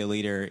means to be a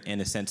leader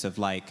in a sense of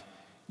like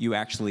you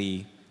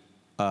actually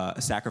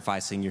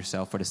sacrificing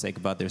yourself for the sake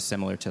of others,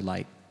 similar to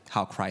like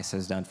how Christ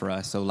has done for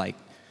us. So like,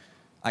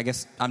 I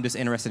guess I'm just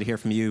interested to hear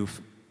from you,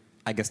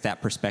 I guess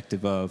that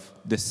perspective of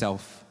the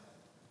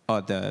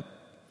the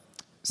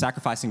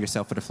sacrificing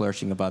yourself for the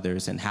flourishing of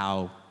others and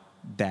how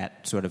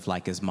that sort of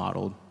like is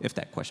modeled, if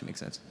that question makes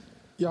sense.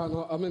 Yeah,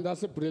 no,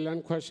 that's a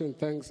brilliant question,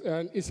 thanks.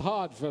 And it's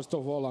hard, first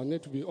of all, I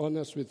need to be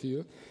honest with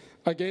you.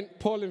 Again,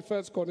 Paul in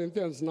 1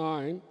 Corinthians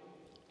 9,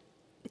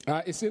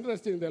 it's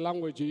interesting the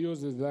language he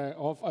uses there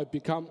of I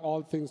become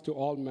all things to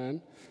all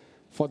men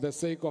for the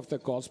sake of the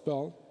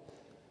gospel.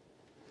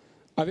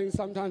 I think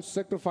sometimes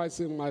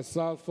sacrificing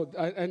myself,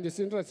 and it's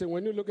interesting,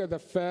 when you look at the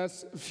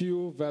first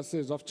few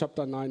verses of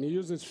chapter 9, he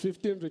uses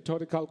 15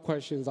 rhetorical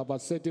questions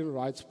about certain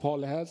rights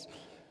Paul has.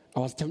 I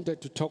was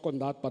tempted to talk on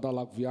that, but I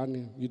like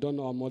Vuyani. You don't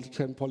know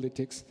American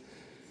politics.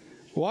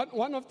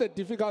 One of the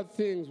difficult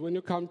things when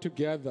you come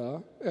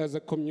together as a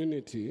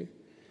community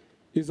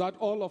is that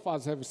all of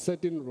us have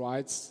certain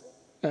rights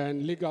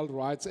and legal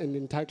rights and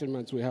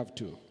entitlements we have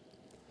to.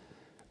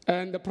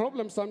 And the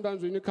problem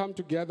sometimes when you come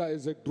together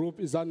as a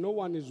group is that no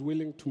one is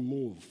willing to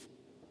move,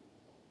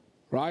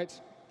 right?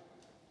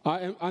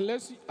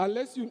 Unless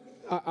you,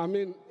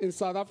 in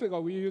South Africa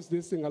we use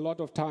this thing a lot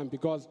of time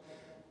because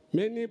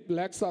many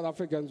black South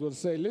Africans will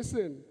say,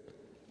 listen,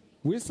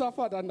 we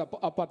suffered under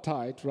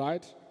apartheid,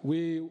 right?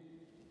 We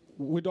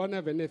don't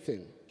have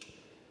anything.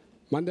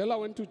 Mandela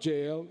went to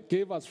jail,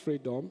 gave us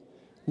freedom.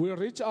 We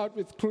reached out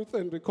with Truth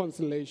and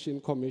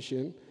Reconciliation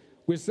Commission.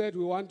 We said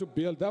we want to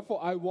build.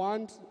 Therefore,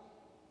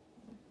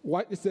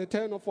 it's the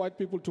turn of white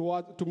people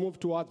to move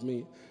towards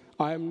me.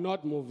 I am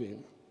not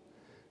moving.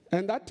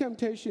 And that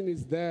temptation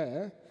is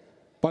there.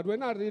 But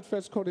when I read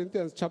 1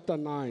 Corinthians chapter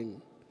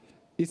 9,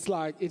 it's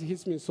like it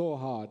hits me so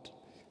hard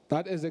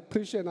that as a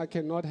Christian, I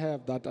cannot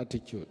have that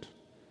attitude.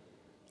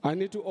 I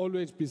need to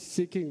always be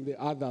seeking the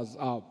others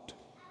out.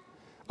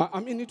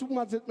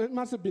 It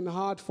must have been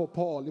hard for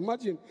Paul.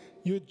 Imagine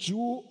you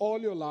Jew all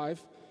your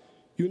life,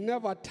 you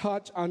never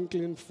touch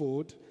unclean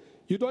food,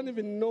 you don't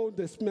even know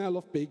the smell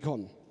of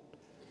bacon.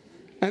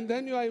 And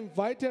then you are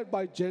invited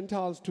by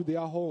Gentiles to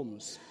their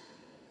homes.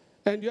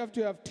 And you have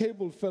to have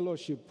table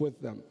fellowship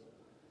with them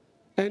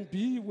and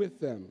be with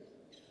them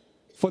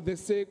for the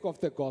sake of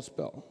the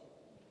gospel.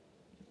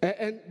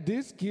 And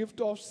this gift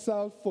of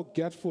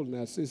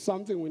self-forgetfulness is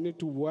something we need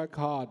to work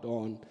hard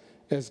on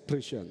as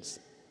Christians.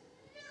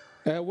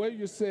 Where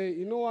you say,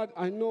 you know what,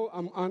 I know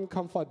I'm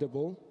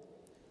uncomfortable,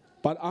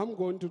 but I'm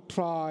going to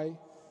try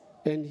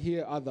and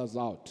hear others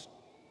out.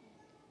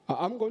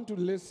 I'm going to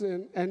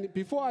listen, and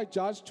before I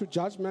judge to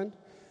judgment,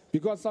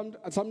 because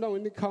sometimes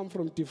when you come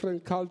from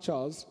different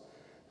cultures,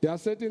 there are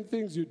certain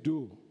things you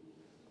do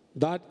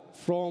that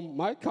from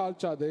my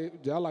culture,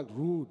 they are like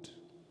rude.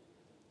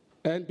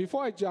 And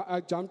before I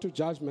jump to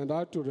judgment, I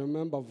have to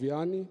remember,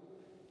 Vuyani,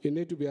 you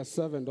need to be a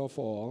servant of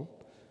all.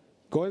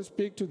 Go and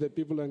speak to the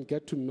people and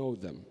get to know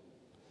them.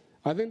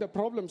 I think the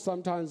problem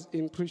sometimes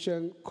in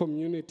Christian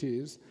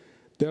communities,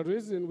 the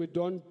reason we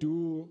don't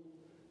do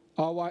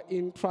our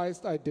in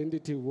Christ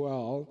identity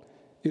well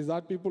is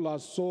that people are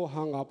so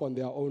hung up on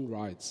their own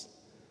rights.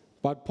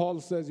 But Paul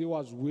says he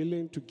was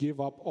willing to give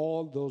up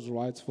all those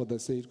rights for the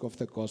sake of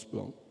the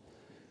gospel.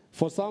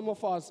 For some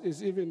of us,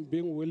 it's even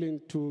being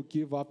willing to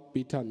give up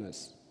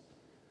bitterness.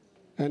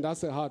 And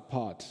that's a hard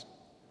part.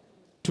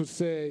 To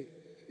say,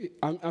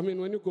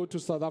 when you go to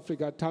South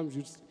Africa, at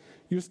times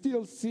you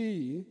still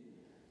see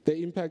the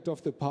impact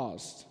of the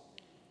past.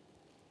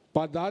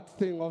 But that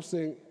thing of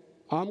saying,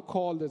 I'm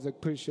called as a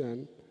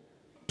Christian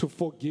to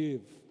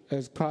forgive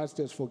as Christ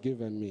has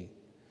forgiven me.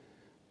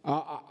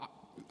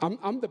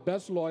 I'm the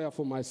best lawyer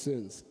for my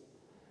sins.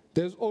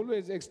 There's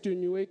always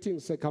extenuating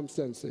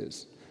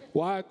circumstances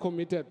why I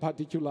committed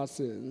particular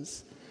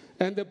sins.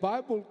 And the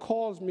Bible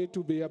calls me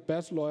to be a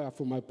best lawyer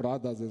for my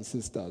brothers and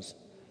sisters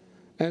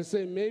and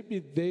say maybe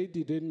they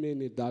didn't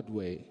mean it that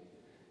way.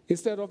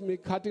 Instead of me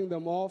cutting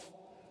them off,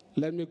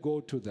 let me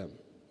go to them.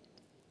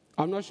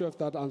 I'm not sure if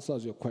that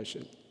answers your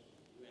question.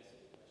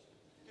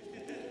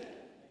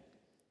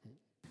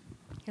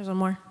 Here's one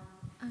more.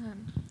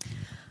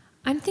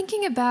 I'm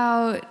thinking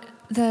about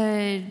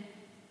the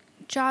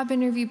job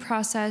interview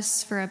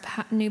process for a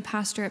new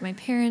pastor at my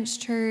parents'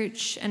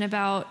 church and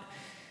about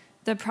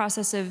the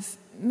process of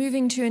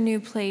moving to a new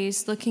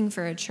place, looking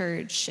for a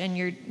church, and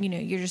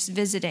you're just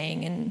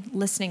visiting and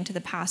listening to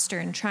the pastor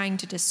and trying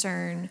to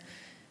discern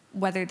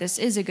whether this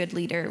is a good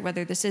leader,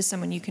 whether this is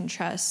someone you can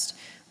trust.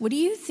 What do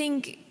you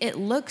think it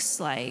looks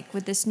like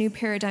with this new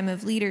paradigm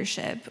of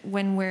leadership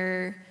when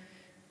we're,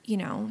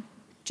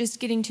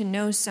 just getting to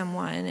know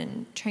someone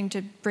and trying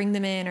to bring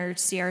them in or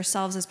see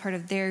ourselves as part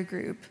of their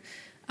group?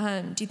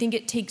 Do you think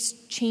it takes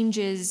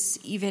changes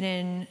even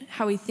in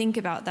how we think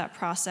about that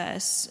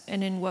process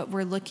and in what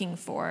we're looking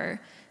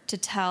for to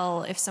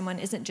tell if someone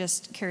isn't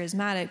just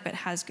charismatic but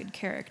has good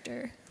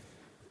character?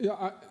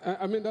 Yeah,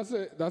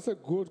 that's a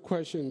good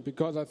question,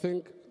 because I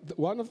think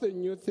one of the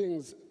new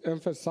things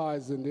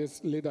emphasized in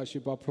this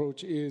leadership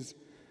approach is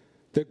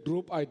the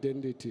group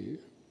identity.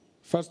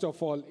 First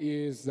of all,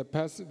 is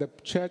the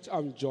church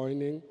I'm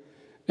joining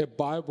a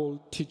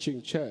Bible teaching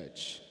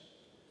church?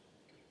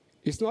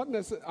 It's not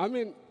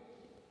necessarily,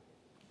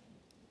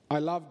 I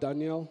love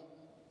Daniel,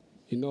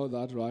 you know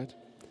that, right?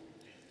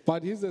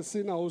 But he's a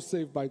sinner who's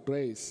saved by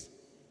grace.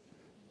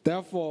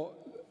 Therefore,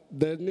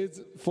 there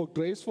needs for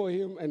grace for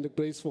him and the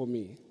grace for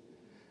me.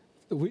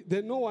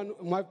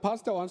 My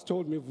pastor once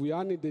told me,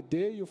 Vuyani, the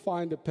day you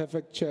find a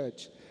perfect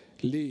church,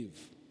 leave.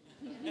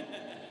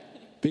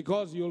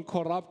 because you'll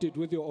corrupt it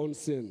with your own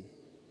sin.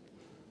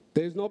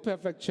 There is no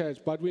perfect church,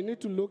 but we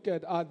need to look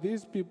at, are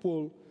these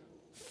people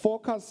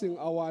focusing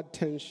our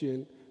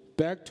attention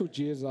back to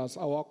Jesus,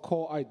 our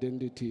core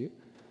identity,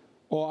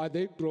 or are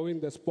they drawing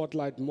the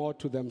spotlight more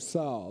to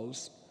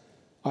themselves?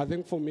 I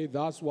think for me,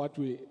 that's what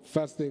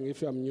first thing,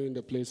 if I'm new in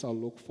the place, I'll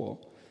look for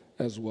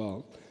as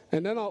well.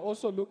 And then I'll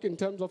also look in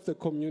terms of the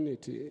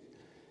community.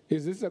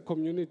 Is this a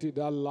community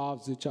that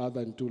loves each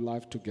other and do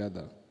life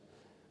together?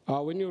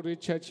 When you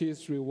read church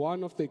history,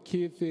 one of the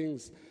key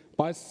things,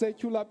 by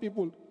secular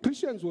people,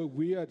 Christians were a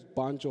weird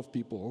bunch of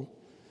people,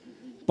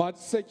 but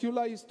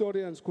secular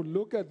historians could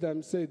look at them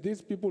and say,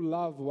 these people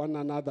love one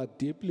another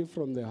deeply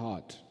from their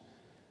heart.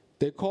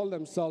 They call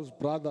themselves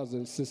brothers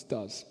and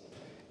sisters.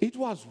 It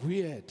was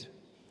weird.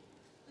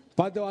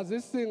 But there was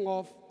this thing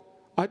of,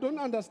 I don't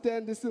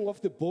understand this thing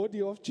of the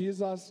body of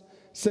Jesus,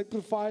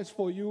 sacrifice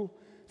for you.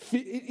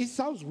 It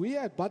sounds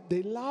weird, but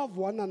they love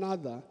one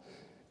another.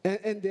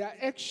 And their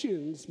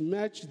actions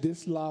match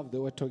this love they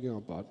were talking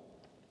about.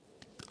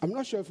 I'm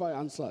not sure if I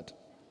answered.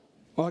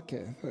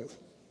 Okay, thanks.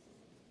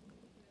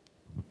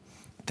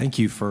 Thank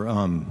you for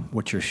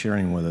what you're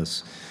sharing with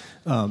us.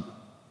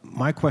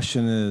 My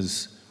question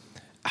is,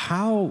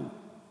 how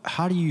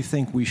do you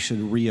think we should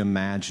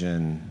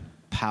reimagine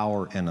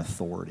power and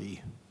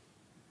authority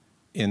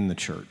in the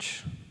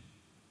church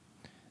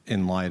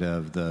in light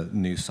of the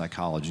new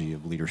psychology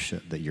of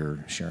leadership that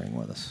you're sharing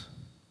with us?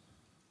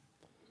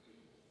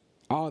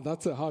 Oh,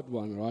 that's a hard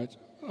one, right?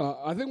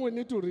 I think we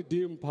need to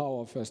redeem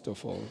power, first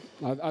of all.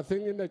 I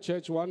think in the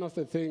church, one of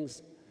the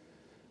things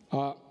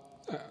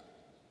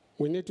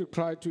we need to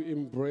try to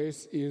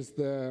embrace is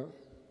the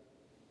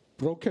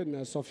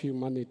brokenness of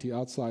humanity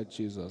outside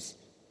Jesus.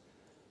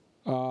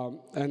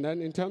 And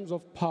then in terms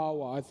of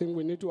power, I think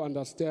we need to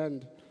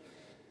understand,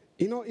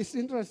 it's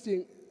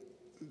interesting,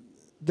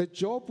 the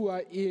job we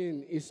are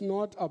in is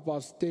not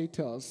about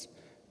status,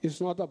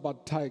 it's not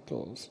about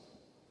titles.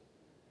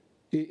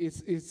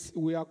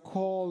 We are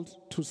called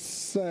to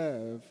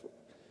serve.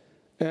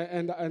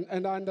 And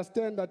I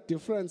understand that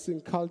difference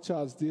in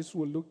cultures, this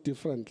will look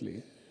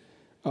differently.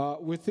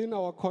 Within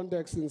our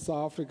context in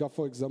South Africa,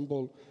 for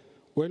example,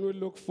 when we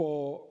look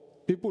for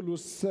people who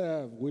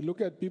serve, we look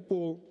at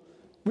people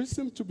which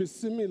seem to be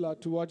similar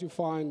to what you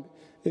find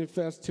in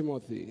 1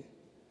 Timothy.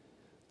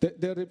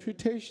 The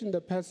reputation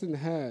the person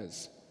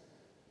has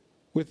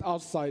with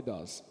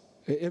outsiders.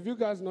 Have you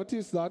guys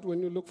noticed that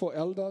when you look for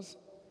elders?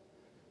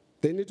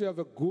 They need to have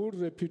a good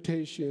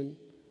reputation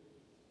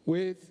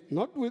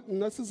not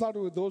necessarily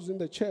with those in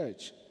the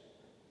church,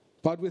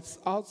 but with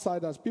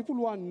outsiders, people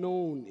who are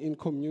known in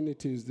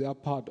communities they are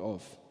part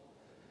of.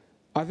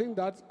 I think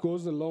that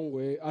goes a long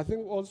way. I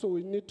think also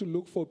we need to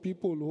look for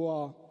people who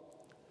are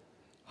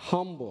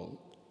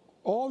humble.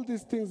 All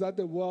these things that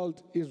the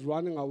world is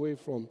running away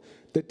from.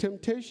 The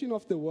temptation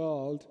of the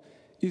world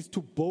is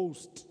to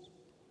boast,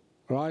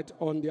 right,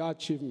 on their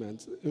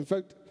achievements. In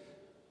fact,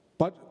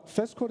 but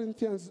 1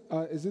 Corinthians,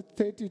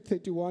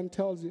 31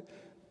 tells you,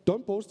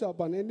 don't boast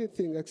about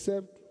anything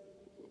except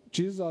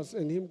Jesus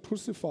and Him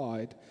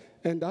crucified.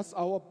 And that's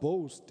our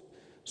boast.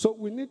 So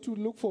we need to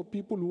look for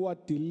people who are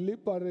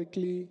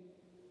deliberately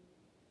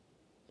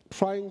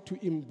trying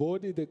to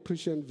embody the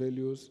Christian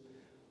values,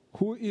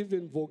 who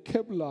even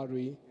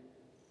vocabulary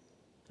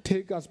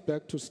take us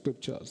back to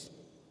scriptures.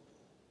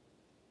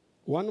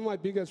 One of my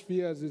biggest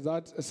fears is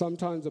that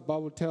sometimes the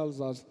Bible tells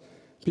us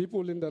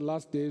people in the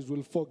last days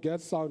will forget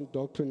sound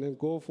doctrine and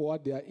go for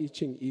what their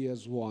itching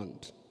ears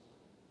want.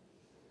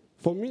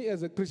 For me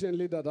as a Christian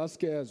leader, that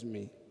scares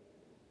me.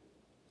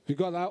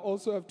 Because I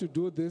also have to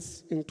do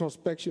this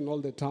introspection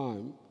all the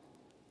time.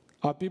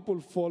 Are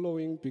people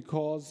following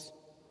because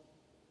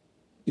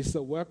it's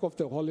the work of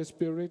the Holy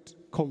Spirit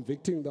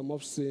convicting them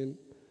of sin?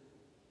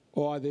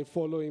 Or are they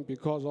following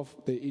because of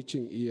the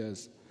itching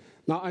ears?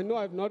 Now, I know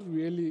I've not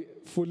really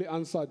fully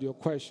answered your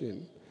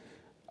question.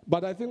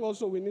 But I think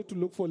also we need to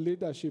look for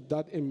leadership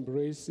that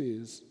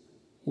embraces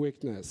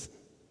weakness.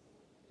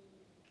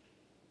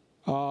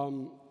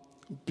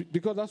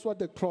 Because that's what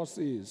the cross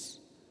is.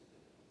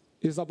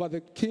 It's about the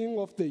King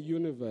of the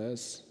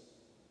universe.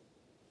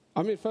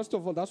 First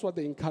of all, that's what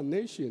the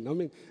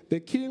incarnation, the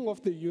King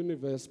of the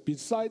universe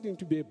deciding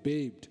to be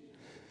bathed.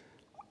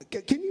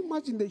 Can you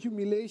imagine the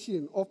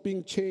humiliation of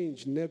being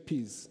changed,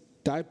 nappies,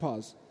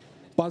 diapers,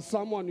 by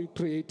someone you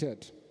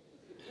created?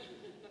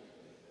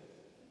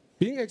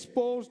 Being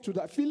exposed to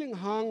that, feeling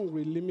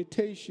hungry,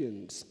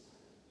 limitations,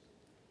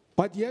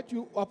 but yet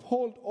you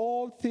uphold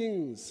all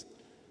things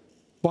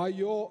by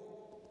your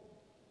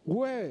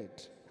word.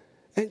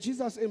 And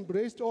Jesus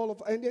embraced all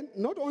of, and then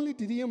not only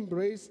did He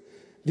embrace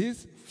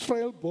this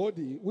frail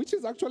body, which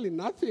is actually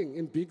nothing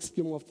in big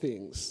scheme of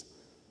things,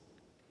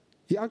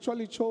 He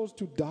actually chose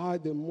to die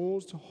the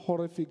most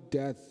horrific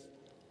death,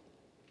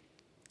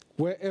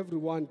 where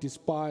everyone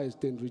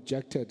despised and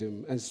rejected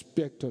Him and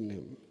spat on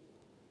Him.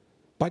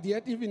 But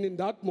yet, even in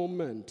that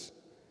moment,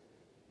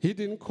 He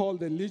didn't call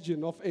the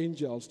legion of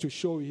angels to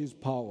show His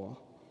power.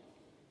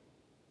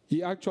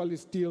 He actually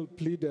still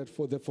pleaded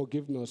for the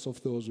forgiveness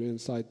of those who were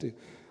inside Him.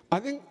 I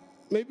think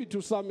maybe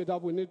to sum it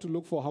up, we need to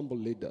look for humble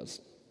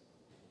leaders.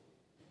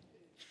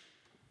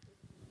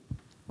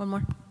 One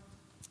more.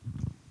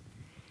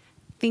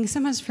 Thanks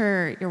so much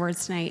for your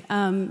words tonight.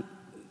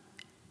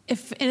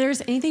 If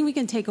there's anything we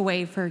can take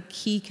away for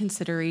key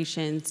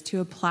considerations to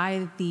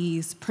apply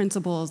these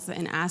principles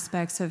and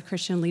aspects of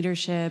Christian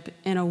leadership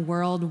in a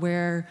world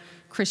where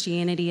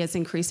Christianity is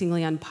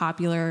increasingly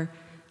unpopular,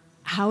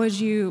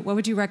 what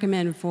would you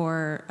recommend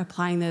for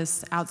applying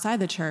this outside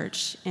the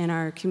church, in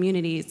our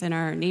communities, in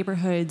our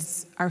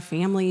neighborhoods, our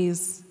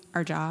families,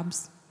 our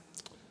jobs?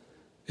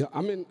 Yeah,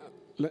 I mean,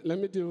 let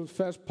me do the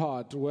first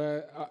part,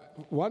 where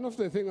one of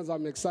the things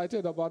I'm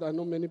excited about, I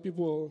know many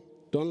people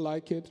don't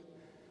like it.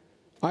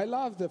 I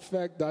love the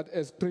fact that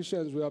as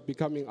Christians we are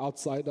becoming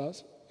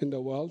outsiders in the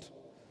world,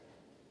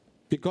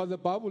 because the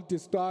Bible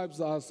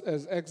describes us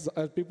as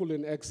people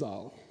in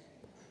exile.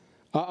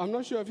 I'm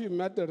not sure if you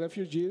met the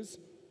refugees,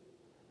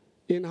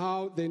 in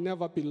how they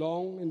never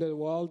belong in the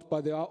world,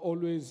 but they are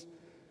always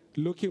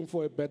looking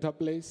for a better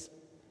place.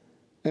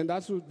 And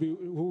that would be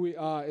who we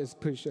are as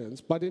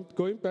Christians. But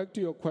going back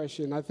to your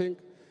question, I think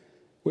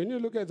when you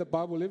look at the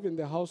Bible, even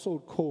the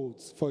household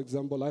codes, for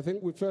example, I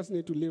think we first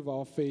need to live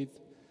our faith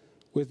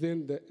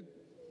within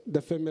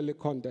the family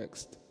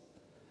context.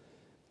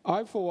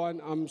 I, for one,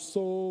 am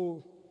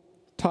so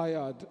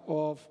tired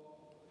of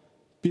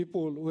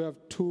people who have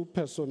two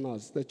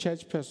personas, the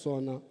church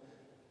persona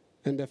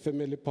and the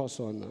family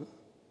persona.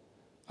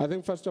 I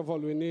think, first of all,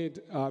 we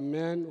need a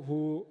man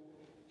who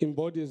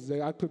embodies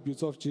the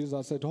attributes of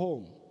Jesus at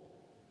home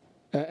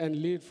and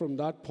lead from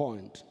that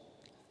point.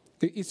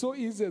 It's so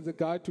easy as a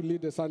guy to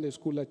lead a Sunday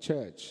school at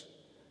church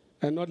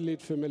and not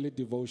lead family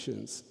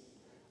devotions.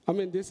 I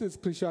mean, this is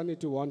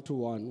Christianity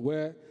 1-to-1,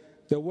 where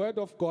the Word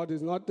of God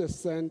is not the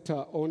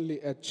center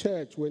only at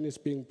church when it's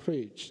being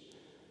preached.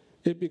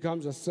 It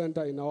becomes a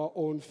center in our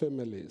own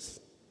families,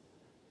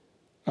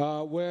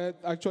 where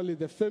actually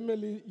the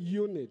family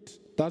unit,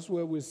 that's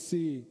where we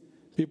see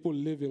people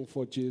living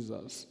for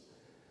Jesus.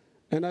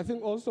 And I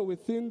think also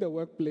within the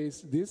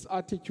workplace, this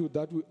attitude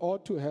that we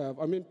ought to have.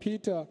 I mean,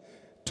 Peter,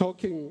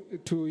 talking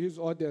to his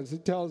audience, he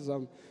tells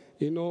them,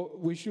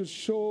 we should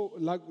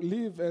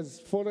live as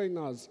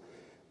foreigners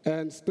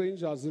and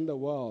strangers in the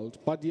world,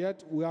 but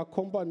yet we are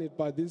accompanied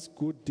by these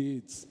good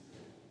deeds,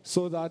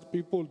 so that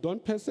people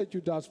don't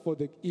persecute us for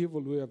the evil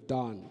we have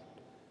done,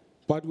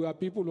 but we are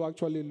people who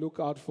actually look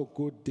out for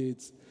good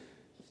deeds.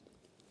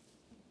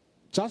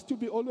 Just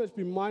to always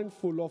be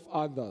mindful of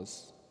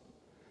others.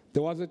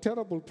 There was a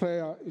terrible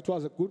prayer. It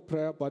was a good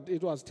prayer, but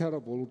it was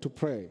terrible to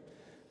pray,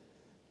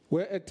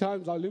 where at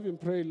times I live and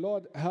pray,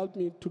 Lord, help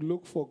me to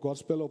look for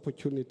gospel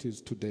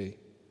opportunities today.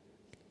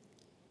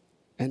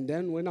 And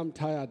then when I'm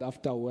tired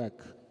after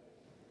work,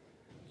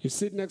 you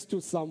sit next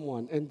to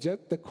someone and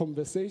just the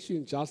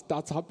conversation just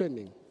starts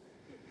happening.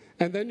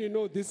 And then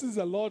this is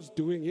the Lord's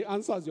doing. He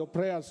answers your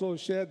prayer, so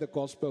share the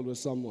gospel with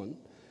someone.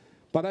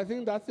 But I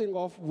think that thing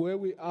of where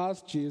we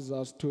ask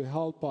Jesus to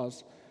help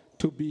us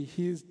to be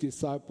his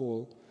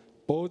disciple,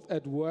 both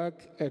at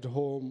work, at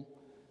home,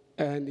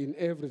 and in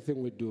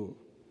everything we do.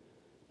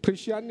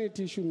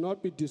 Christianity should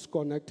not be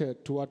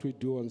disconnected to what we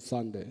do on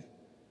Sunday.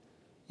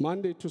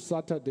 Monday to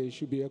Saturday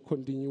should be a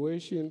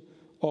continuation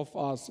of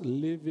us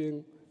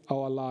living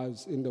our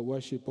lives in the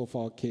worship of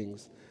our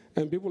kings.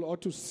 And people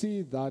ought to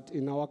see that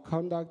in our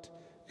conduct,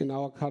 in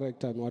our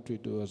character, and what we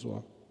do as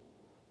well.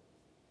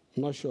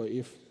 I'm not sure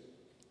if...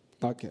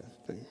 Okay,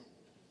 thank you.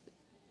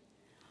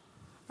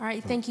 All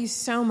right, thank you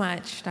so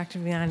much, Dr.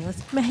 Vuyani. Let's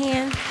give him a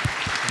hand.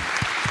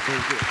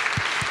 Thank you.